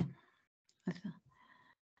 okay.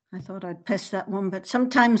 I thought I'd press that one, but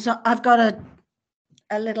sometimes I've got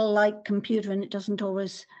a little light computer and it doesn't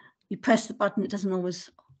always, you press the button, it doesn't always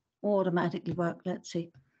automatically work. Let's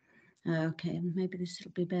see. Okay, maybe this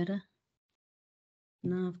will be better.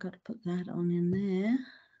 Now I've got to put that on in there.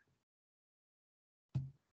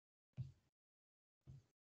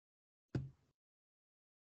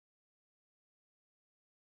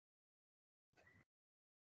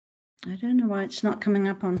 I don't know why it's not coming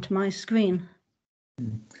up onto my screen.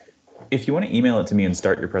 If you want to email it to me and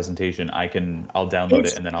start your presentation, I'll download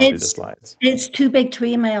it and then I'll do the slides. It's too big to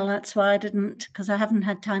email. That's why I didn't, because I haven't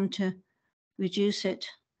had time to reduce it.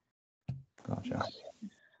 Gotcha.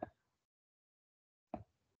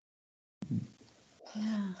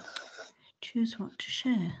 Yeah. Choose what to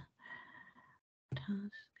share.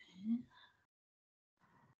 Task.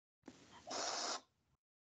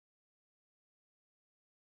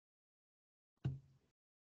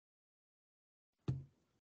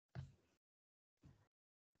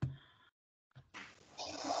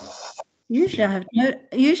 Usually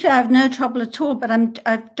I have no trouble at all, but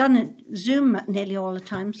I've done it Zoom nearly all the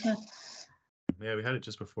time. So yeah, we had it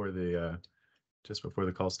just before the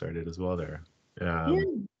call started as well there.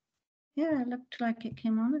 yeah, it looked like it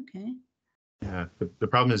came on okay. Yeah, the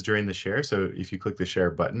problem is during the share. So if you click the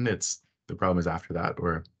share button, the problem is after that.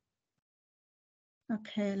 Or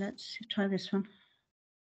okay, let's try this one.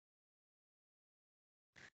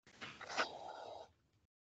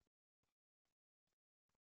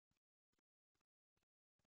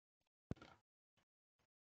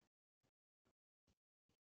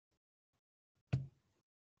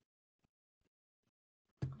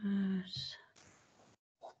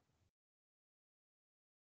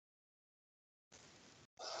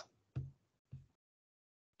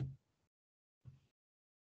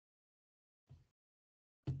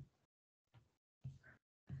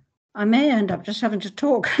 I may end up just having to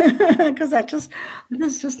talk because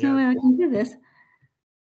there's just no way I can do this.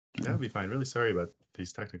 That would be fine. Really sorry about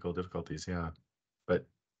these technical difficulties. Yeah, but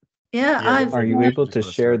yeah, are you able to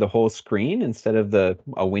share the whole screen instead of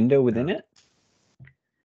a window within it?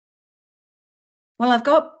 Well, I've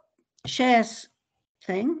got shares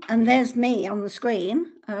thing, and there's me on the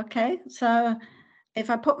screen. Okay, so if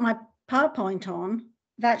I put my PowerPoint on,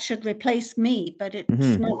 that should replace me, but it's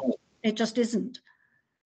not. It just isn't.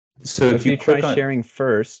 So if you try sharing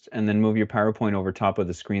first and then move your PowerPoint over top of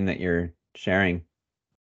the screen that you're sharing.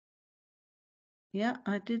 Yeah,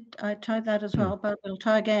 I did. I tried that as well, but we'll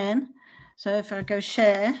try again. So if I go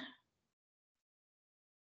share.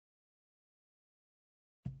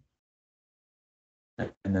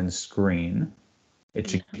 And then screen.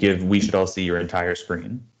 It should give, we should all see your entire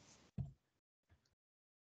screen.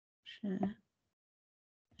 Share.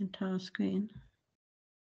 Entire screen.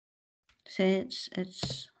 See,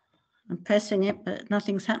 I'm pressing it, but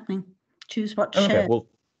nothing's happening. Choose what to share. Well,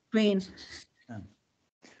 screen.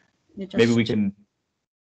 Maybe we can.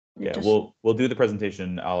 Yeah, we'll do the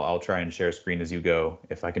presentation. I'll try and share screen as you go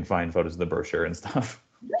if I can find photos of the brochure and stuff.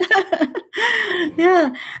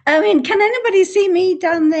 Yeah, I mean, can anybody see me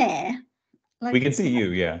down there? We can see you,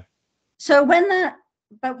 yeah. So when that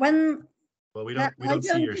but when Well, we don't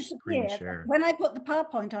see your screen disappear, share. when I put the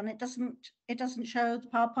PowerPoint on, it doesn't show the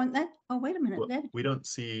PowerPoint there. Oh, wait a minute. Well, there. we don't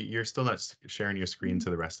see, you're still not sharing your screen to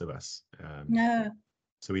the rest of us. No.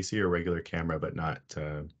 So we see your regular camera, but not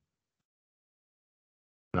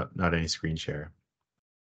any screen share.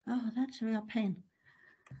 Oh, that's a real pain.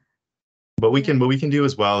 But what we can do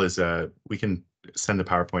as well is we can send the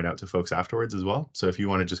PowerPoint out to folks afterwards as well. So if you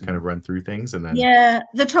want to just kind of run through things and then yeah,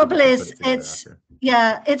 the trouble is it's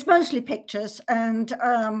mostly pictures, and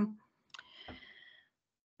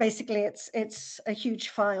basically it's a huge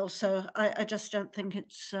file, so I just don't think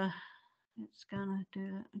it's gonna do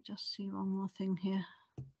it. I just see one more thing here.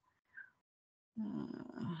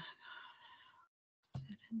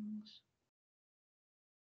 Settings.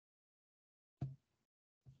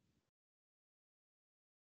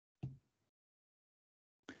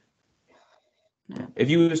 If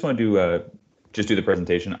you just want to just do the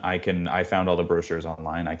presentation, I found all the brochures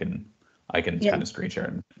online. I can kind of screen share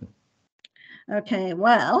them. Okay,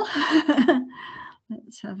 well,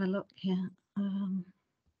 let's have a look here.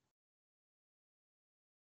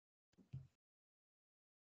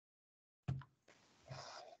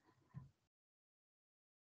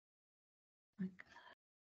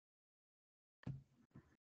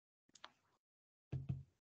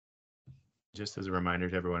 Just as a reminder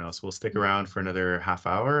to everyone else, we'll stick around for another half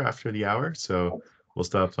hour after the hour. So we'll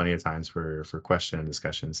still have plenty of times for question and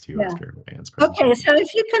discussions too after Anne's presentation. Okay, so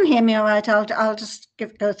if you can hear me all right, I'll just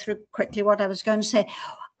go through quickly what I was going to say.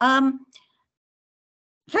 Thanks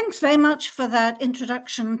very much for that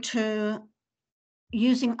introduction to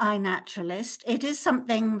using iNaturalist. It is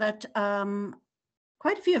something that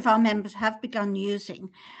quite a few of our members have begun using.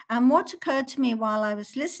 And what occurred to me while I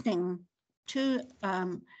was listening to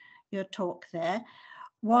your talk there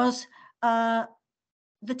was the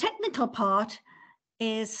technical part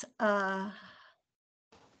is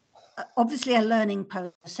obviously a learning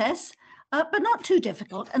process, but not too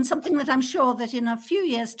difficult, and something that I'm sure that in a few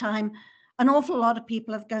years' time, an awful lot of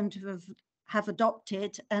people are going to have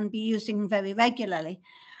adopted and be using very regularly.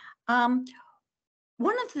 One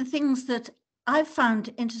of the things that I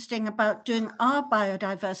found interesting about doing our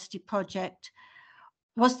biodiversity project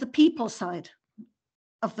was the people side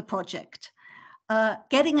of the project,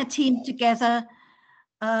 getting a team together,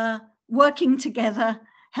 working together,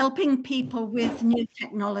 helping people with new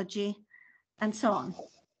technology, and so on.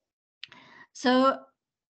 So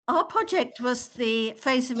our project was the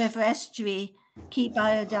Fraser River Estuary Key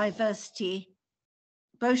Biodiversity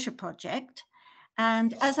brochure project.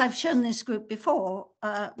 And as I've shown this group before,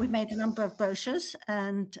 we made a number of brochures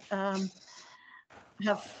and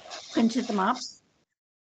have printed them up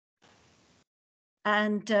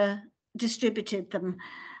and distributed them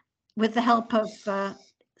with the help of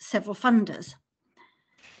several funders.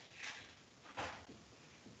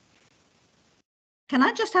 Can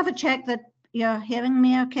I just have a check that you're hearing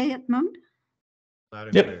me okay at the moment?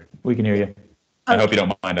 Yep, we can hear you. Okay. I hope you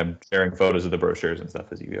don't mind. I'm sharing photos of the brochures and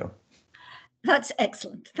stuff as you go. That's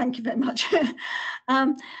excellent. Thank you very much.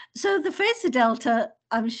 So the Fraser Delta,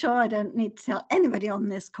 I'm sure I don't need to tell anybody on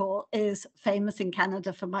this call, is famous in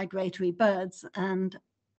Canada for migratory birds. And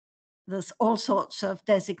there's all sorts of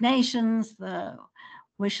designations, the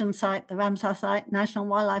Wishon site, the Ramsar site, National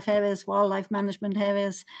Wildlife Areas, Wildlife Management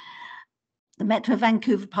Areas, the Metro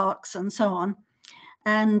Vancouver Parks, and so on.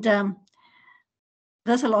 And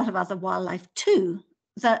there's a lot of other wildlife too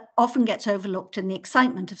that often gets overlooked in the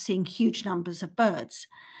excitement of seeing huge numbers of birds.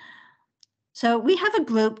 So we have a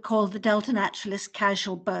group called the Delta Naturalist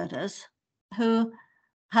Casual Birders who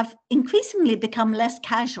have increasingly become less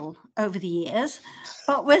casual over the years,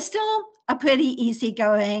 but we're still a pretty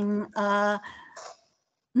easygoing,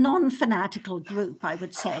 non-fanatical group, I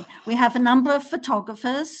would say. We have a number of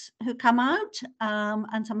photographers who come out,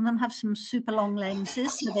 and some of them have some super long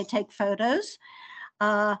lenses, so they take photos.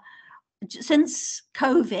 Since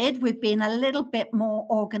COVID, we've been a little bit more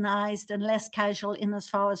organized and less casual in as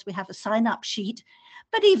far as we have a sign-up sheet.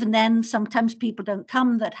 But even then, sometimes people don't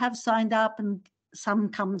come that have signed up and some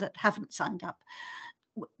come that haven't signed up.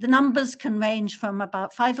 The numbers can range from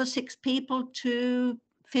about 5 or 6 people to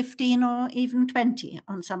 15 or even 20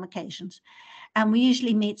 on some occasions. And we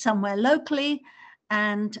usually meet somewhere locally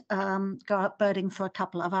and go out birding for a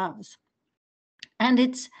couple of hours. And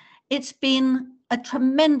it's been a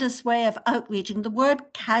tremendous way of outreaching. The word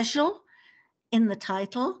casual in the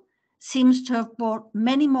title seems to have brought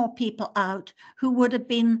many more people out who would have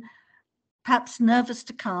been perhaps nervous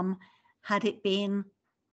to come had it been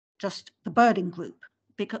just the birding group,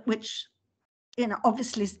 because, which, you know,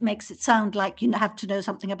 obviously makes it sound like you have to know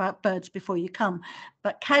something about birds before you come.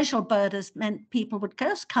 But casual birders meant people would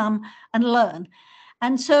just come and learn.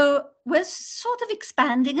 And so we're sort of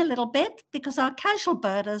expanding a little bit because our casual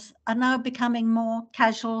birders are now becoming more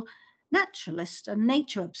casual naturalists and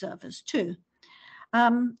nature observers too.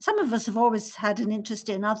 Some of us have always had an interest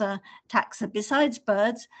in other taxa besides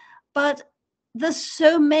birds, but there's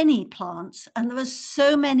so many plants and there are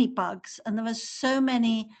so many bugs and there are so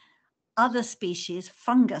many other species,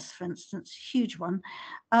 fungus, for instance, huge one,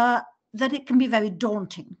 that it can be very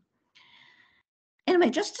daunting. Anyway,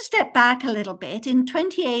 just to step back a little bit, in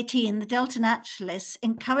 2018, the Delta Naturalists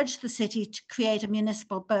encouraged the city to create a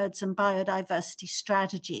municipal birds and biodiversity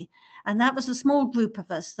strategy. And that was a small group of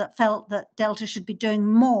us that felt that Delta should be doing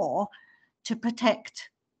more to protect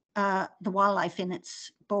the wildlife in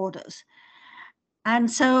its borders. And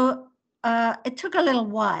so it took a little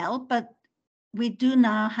while, but we do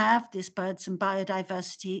now have this birds and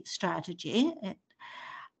biodiversity strategy.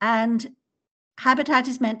 And habitat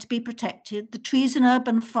is meant to be protected. The trees in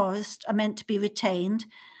urban forest are meant to be retained.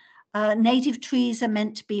 Native trees are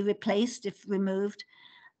meant to be replaced if removed.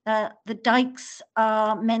 The dikes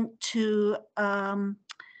are meant to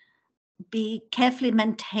be carefully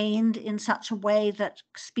maintained in such a way that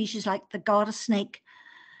species like the garter snake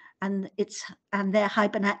and their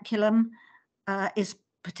hibernaculum is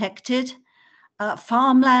protected.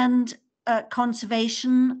 Farmland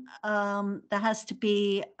conservation, there has to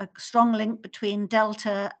be a strong link between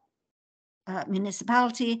Delta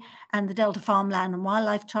municipality and the Delta Farmland and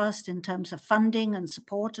Wildlife Trust in terms of funding and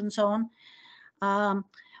support and so on.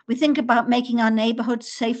 We think about making our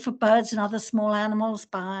neighborhoods safe for birds and other small animals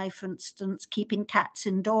by, for instance, keeping cats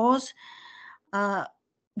indoors.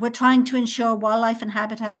 We're trying to ensure wildlife and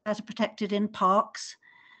habitat are protected in parks.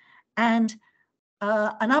 And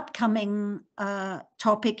an upcoming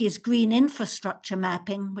topic is green infrastructure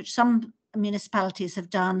mapping, which some municipalities have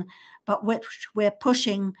done, but which we're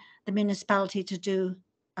pushing the municipality to do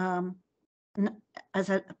as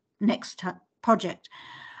a next project.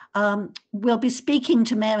 We'll be speaking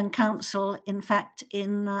to Mayor and Council, in fact,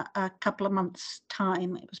 in a couple of months'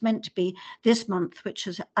 time. It was meant to be this month, which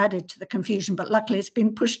has added to the confusion, but luckily it's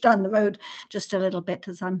been pushed down the road just a little bit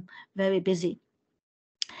as I'm very busy.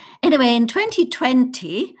 Anyway, in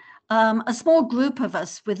 2020, a small group of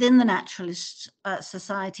us within the Naturalist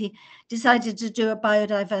Society decided to do a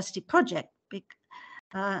biodiversity project,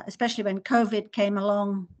 especially when COVID came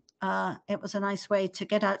along. It was a nice way to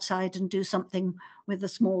get outside and do something with a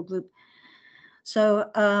small group. So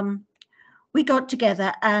we got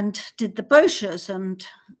together and did the brochures, and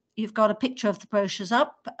you've got a picture of the brochures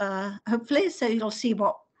up, hopefully, so you'll see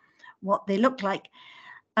what they look like.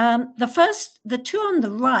 The two on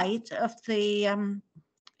the right of the,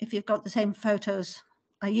 if you've got the same photos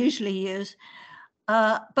I usually use,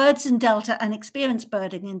 birds in Delta and experience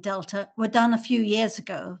birding in Delta were done a few years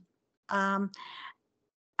ago.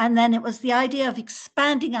 And then it was the idea of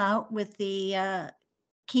expanding out with the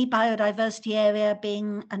Key Biodiversity Area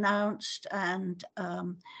being announced, and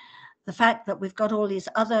the fact that we've got all these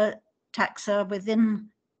other taxa within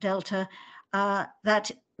Delta that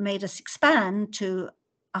made us expand to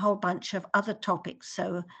a whole bunch of other topics.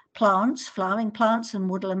 So plants, flowering plants and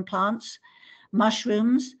woodland plants,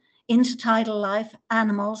 mushrooms, intertidal life,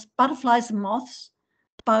 animals, butterflies and moths,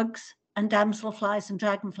 bugs, and damselflies and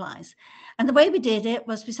dragonflies. And the way we did it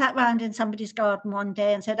was we sat around in somebody's garden one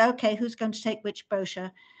day and said, okay, who's going to take which brochure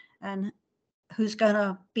and who's going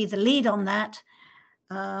to be the lead on that?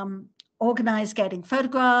 Organize getting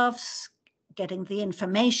photographs, getting the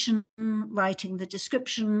information, writing the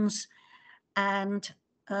descriptions, and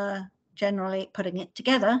generally putting it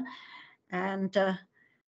together. And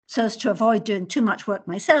so as to avoid doing too much work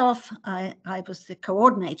myself, I was the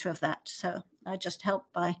coordinator of that. So I just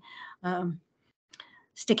helped by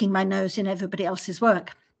sticking my nose in everybody else's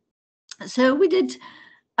work. So we did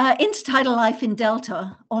intertidal life in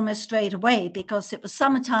Delta almost straight away because it was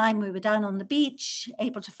summertime. We were down on the beach,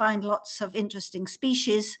 able to find lots of interesting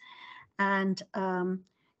species. And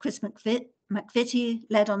Chris McVitie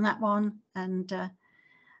led on that one. And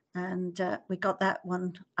we got that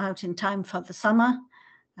one out in time for the summer,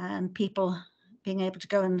 and people being able to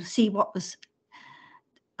go and see what was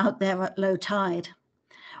out there at low tide.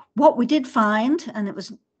 What we did find, and it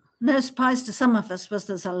was no surprise to some of us, was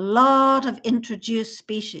there's a lot of introduced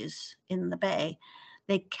species in the bay.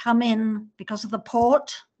 They come in because of the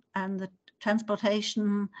port and the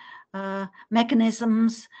transportation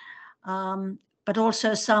mechanisms, but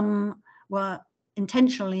also some were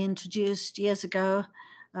intentionally introduced years ago,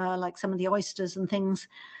 like some of the oysters and things,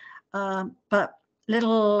 but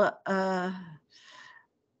little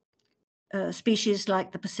species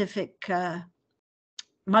like the Pacific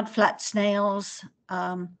mudflat snails,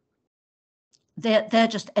 they're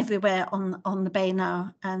just everywhere on the bay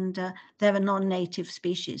now, and they're a non-native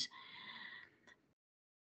species.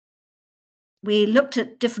 We looked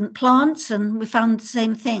at different plants and we found the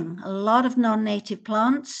same thing, a lot of non-native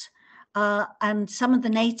plants, and some of the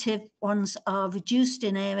native ones are reduced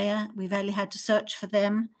in area. We've only had to search for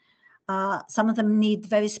them. Some of them need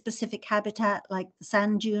very specific habitat, like the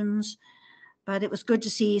sand dunes, but it was good to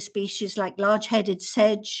see species like large-headed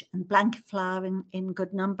sedge and blanket flower in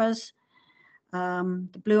good numbers.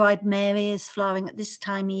 The blue-eyed Mary is flowering at this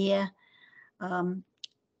time of year.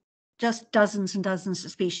 Just dozens and dozens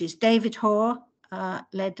of species. David Hoare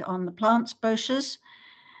led on the plants brochures,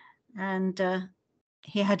 and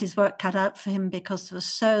he had his work cut out for him because there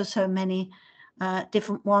were so many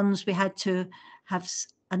different ones. We had to have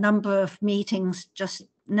a number of meetings just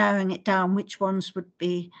narrowing it down which ones would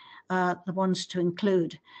be the ones to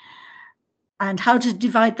include and how to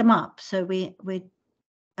divide them up. So we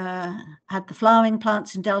had the flowering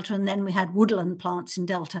plants in Delta, and then we had woodland plants in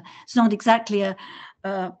Delta. It's not exactly a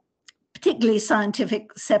particularly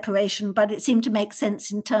scientific separation, but it seemed to make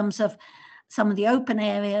sense in terms of some of the open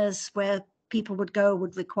areas where people would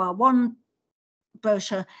require one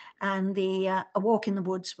brochure, and a walk in the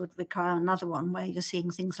woods would require another one, where you're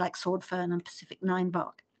seeing things like sword fern and Pacific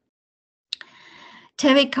ninebark.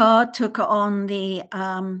 Terry Carr took on the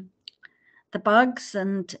bugs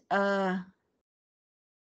and the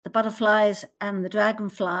butterflies and the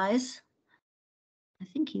dragonflies. I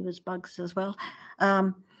think he was bugs as well.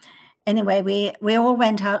 Anyway, we all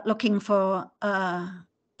went out looking for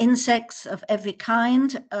insects of every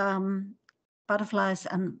kind, butterflies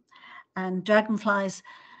and dragonflies.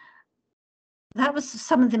 That was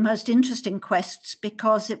some of the most interesting quests,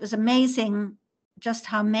 because it was amazing just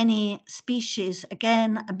how many species,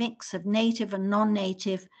 again, a mix of native and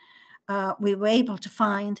non-native, we were able to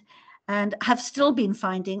find and have still been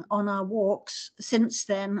finding on our walks since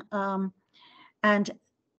then. And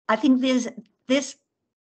I think this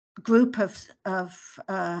group of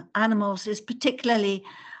animals is particularly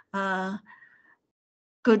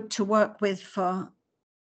good to work with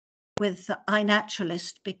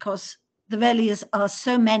iNaturalist, because there really are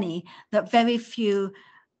so many that very few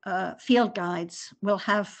field guides will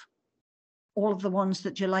have all of the ones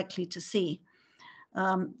that you're likely to see.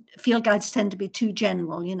 Field guides tend to be too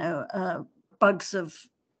general, you know, bugs of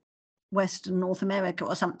Western North America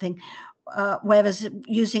or something, whereas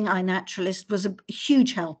using iNaturalist was a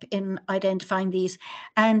huge help in identifying these.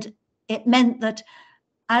 And it meant that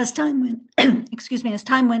as time went, excuse me, as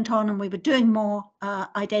time went on and we were doing more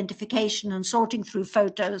identification and sorting through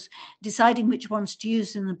photos, deciding which ones to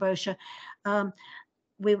use in the brochure,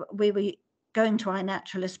 we were going to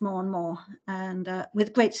iNaturalist more and more, and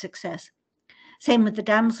with great success. Same with the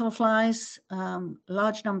damselflies,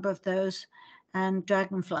 large number of those, and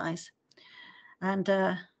dragonflies. And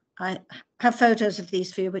I have photos of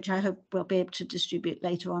these for you, which I hope we'll be able to distribute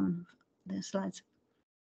later on the slides.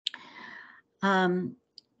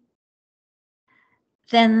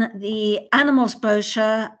 Then the animals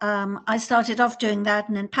brochure, I started off doing that,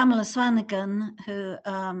 and then Pamela Swanigan, who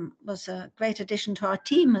was a great addition to our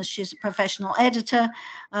team as she's a professional editor,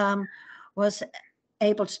 was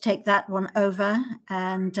able to take that one over.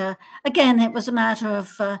 And again, it was a matter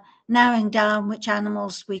of narrowing down which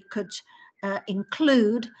animals we could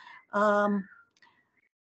include.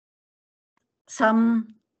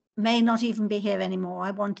 Some may not even be here anymore.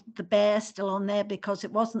 I wanted the bear still on there because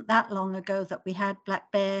it wasn't that long ago that we had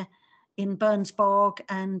black bear in Burns Bog,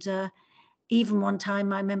 and even one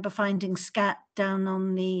time I remember finding scat down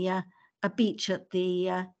on the a beach at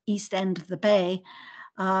the east end of the bay.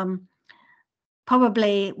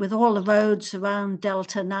 Probably with all the roads around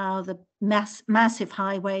Delta now, the massive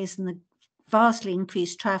highways and the vastly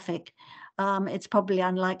increased traffic, it's probably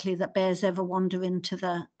unlikely that bears ever wander into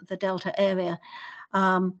the Delta area.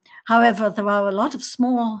 However, there are a lot of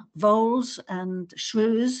small voles and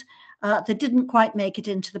shrews that didn't quite make it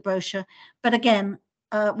into the brochure. But again,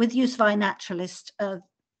 with use of iNaturalist,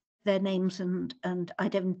 their names and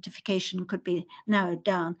identification could be narrowed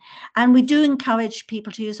down. And we do encourage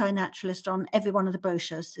people to use iNaturalist on every one of the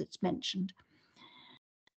brochures that's mentioned.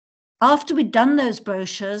 After we'd done those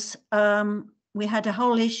brochures, we had a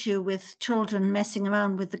whole issue with children messing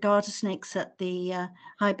around with the garter snakes at the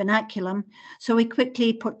hibernaculum. So we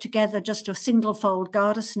quickly put together just a single fold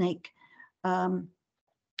garter snake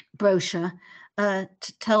brochure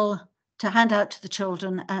to hand out to the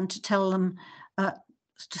children and to tell them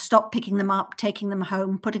to stop picking them up, taking them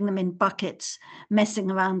home, putting them in buckets,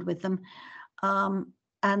 messing around with them.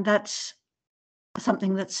 And that's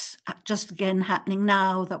something that's just again happening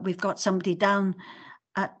now, that we've got somebody down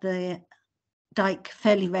at the Dyke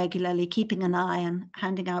fairly regularly, keeping an eye and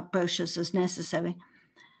handing out brochures as necessary.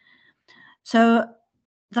 So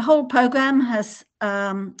the whole program has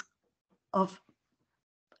of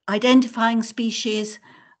identifying species,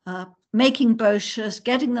 making brochures,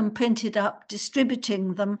 getting them printed up,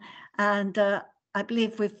 distributing them, and I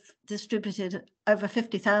believe we've distributed over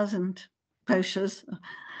 50,000 brochures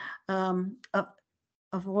of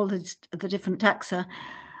all the different taxa.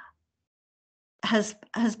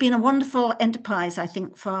 Has been a wonderful enterprise, I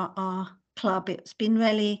think, for our club. It's been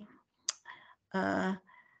really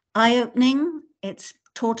eye-opening. It's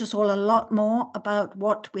taught us all a lot more about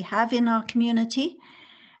what we have in our community,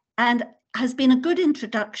 and has been a good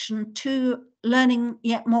introduction to learning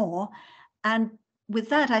yet more. And with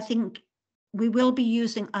that, I think we will be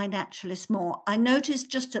using iNaturalist more. I noticed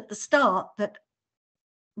just at the start that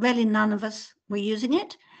really none of us were using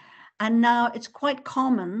it. And now it's quite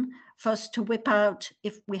common for us to whip out,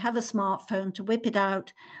 if we have a smartphone, to whip it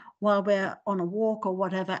out while we're on a walk or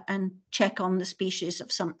whatever and check on the species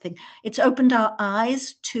of something. It's opened our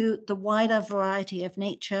eyes to the wider variety of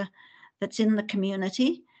nature that's in the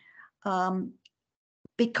community.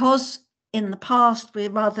 Because in the past we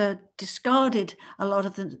rather discarded a lot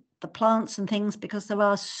of the plants and things because there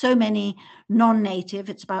are so many non-native,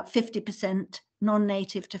 it's about 50%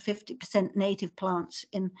 non-native to 50% native plants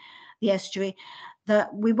in the estuary,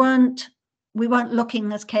 that we weren't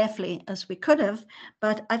looking as carefully as we could have.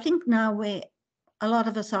 But I think now a lot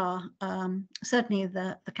of us are, certainly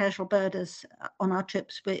the casual birders on our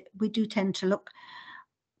trips, we do tend to look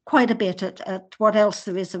quite a bit at what else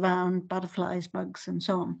there is around, butterflies, bugs, and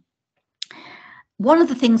so on. One of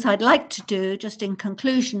the things I'd like to do, just in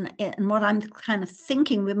conclusion, and what I'm kind of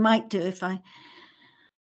thinking we might do, if I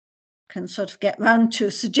can sort of get round to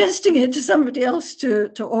suggesting it to somebody else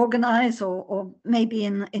to organise, or maybe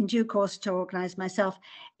in due course to organise myself,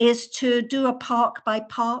 is to do a park by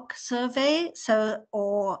park survey, so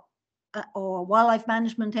or wildlife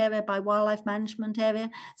management area by wildlife management area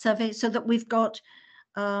survey, so that we've got.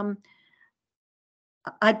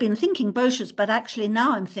 I'd been thinking brochures, but actually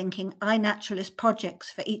now I'm thinking iNaturalist projects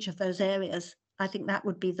for each of those areas. I think that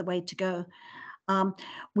would be the way to go.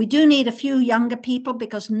 We do need a few younger people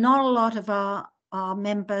because not a lot of our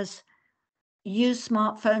members use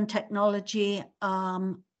smartphone technology.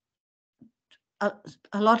 A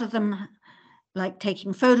lot of them like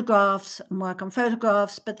taking photographs and work on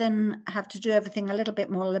photographs, but then have to do everything a little bit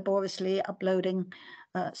more laboriously, uploading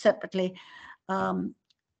separately.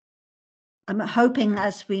 I'm hoping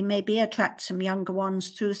as we maybe attract some younger ones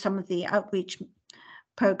through some of the outreach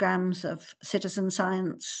programs of citizen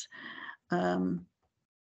science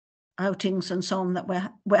outings and so on that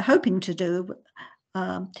we're hoping to do,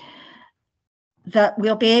 that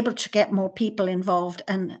we'll be able to get more people involved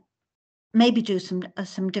and maybe do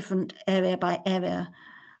some different area by area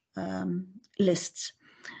lists.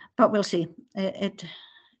 But we'll see.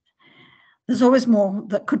 There's always more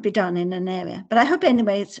that could be done in an area. But I hope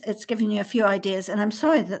anyway it's given you a few ideas. And I'm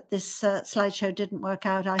sorry that this slideshow didn't work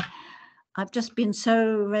out. I've just been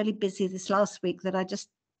so really busy this last week that I just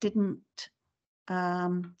didn't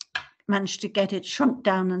manage to get it shrunk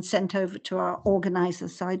down and sent over to our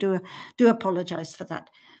organisers. So I do apologise for that.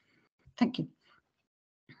 Thank you.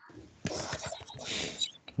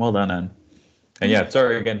 Well done, Anne. And yeah,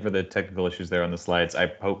 sorry again for the technical issues there on the slides.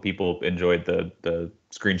 I hope people enjoyed the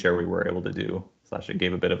screen share we were able to do. It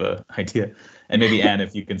gave a bit of an idea. And maybe Anne,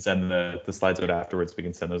 if you can send the slides out afterwards, we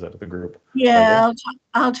can send those out to the group. Yeah,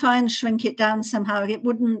 I'll try and shrink it down somehow. It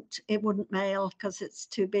wouldn't mail because it's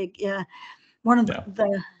too big. Yeah, one of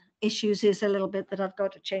the issues is a little bit that I've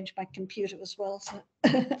got to change my computer as well. So.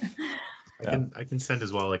 I can send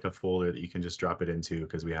as well like a folder that you can just drop it into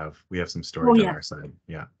because we have some storage on our side.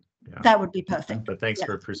 Yeah. Yeah. That would be perfect. But thanks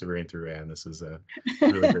for persevering through, Anne. This was a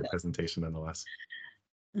really great presentation nonetheless.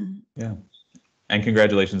 Yeah. And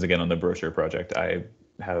congratulations again on the brochure project. I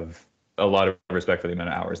have a lot of respect for the amount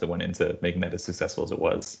of hours that went into making that as successful as it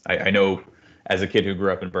was. I know as a kid who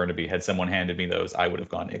grew up in Burnaby, had someone handed me those, I would have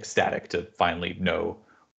gone ecstatic to finally know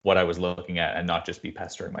what I was looking at and not just be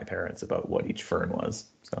pestering my parents about what each fern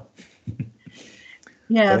was. So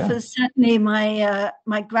yeah, for certainly my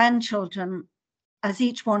grandchildren, as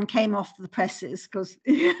each one came off the presses, because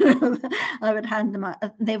I would hand them out,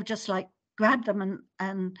 they would just like grab them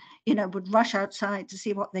and would rush outside to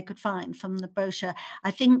see what they could find from the brochure.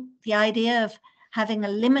 I think the idea of having a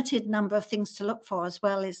limited number of things to look for as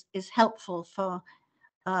well is helpful for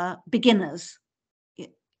beginners.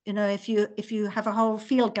 If you have a whole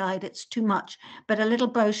field guide, it's too much, but a little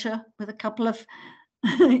brochure with a couple of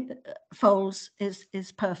folds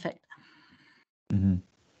is perfect. Mm-hmm.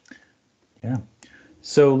 Yeah.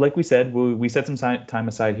 So like we said, we set some time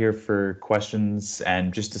aside here for questions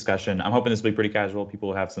and just discussion. I'm hoping this will be pretty casual. People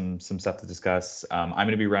will have some stuff to discuss. I'm going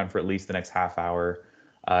to be around for at least the next half hour.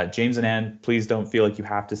 James and Anne, please don't feel like you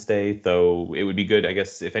have to stay, though it would be good, I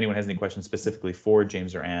guess, if anyone has any questions specifically for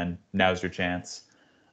James or Anne, now's your chance.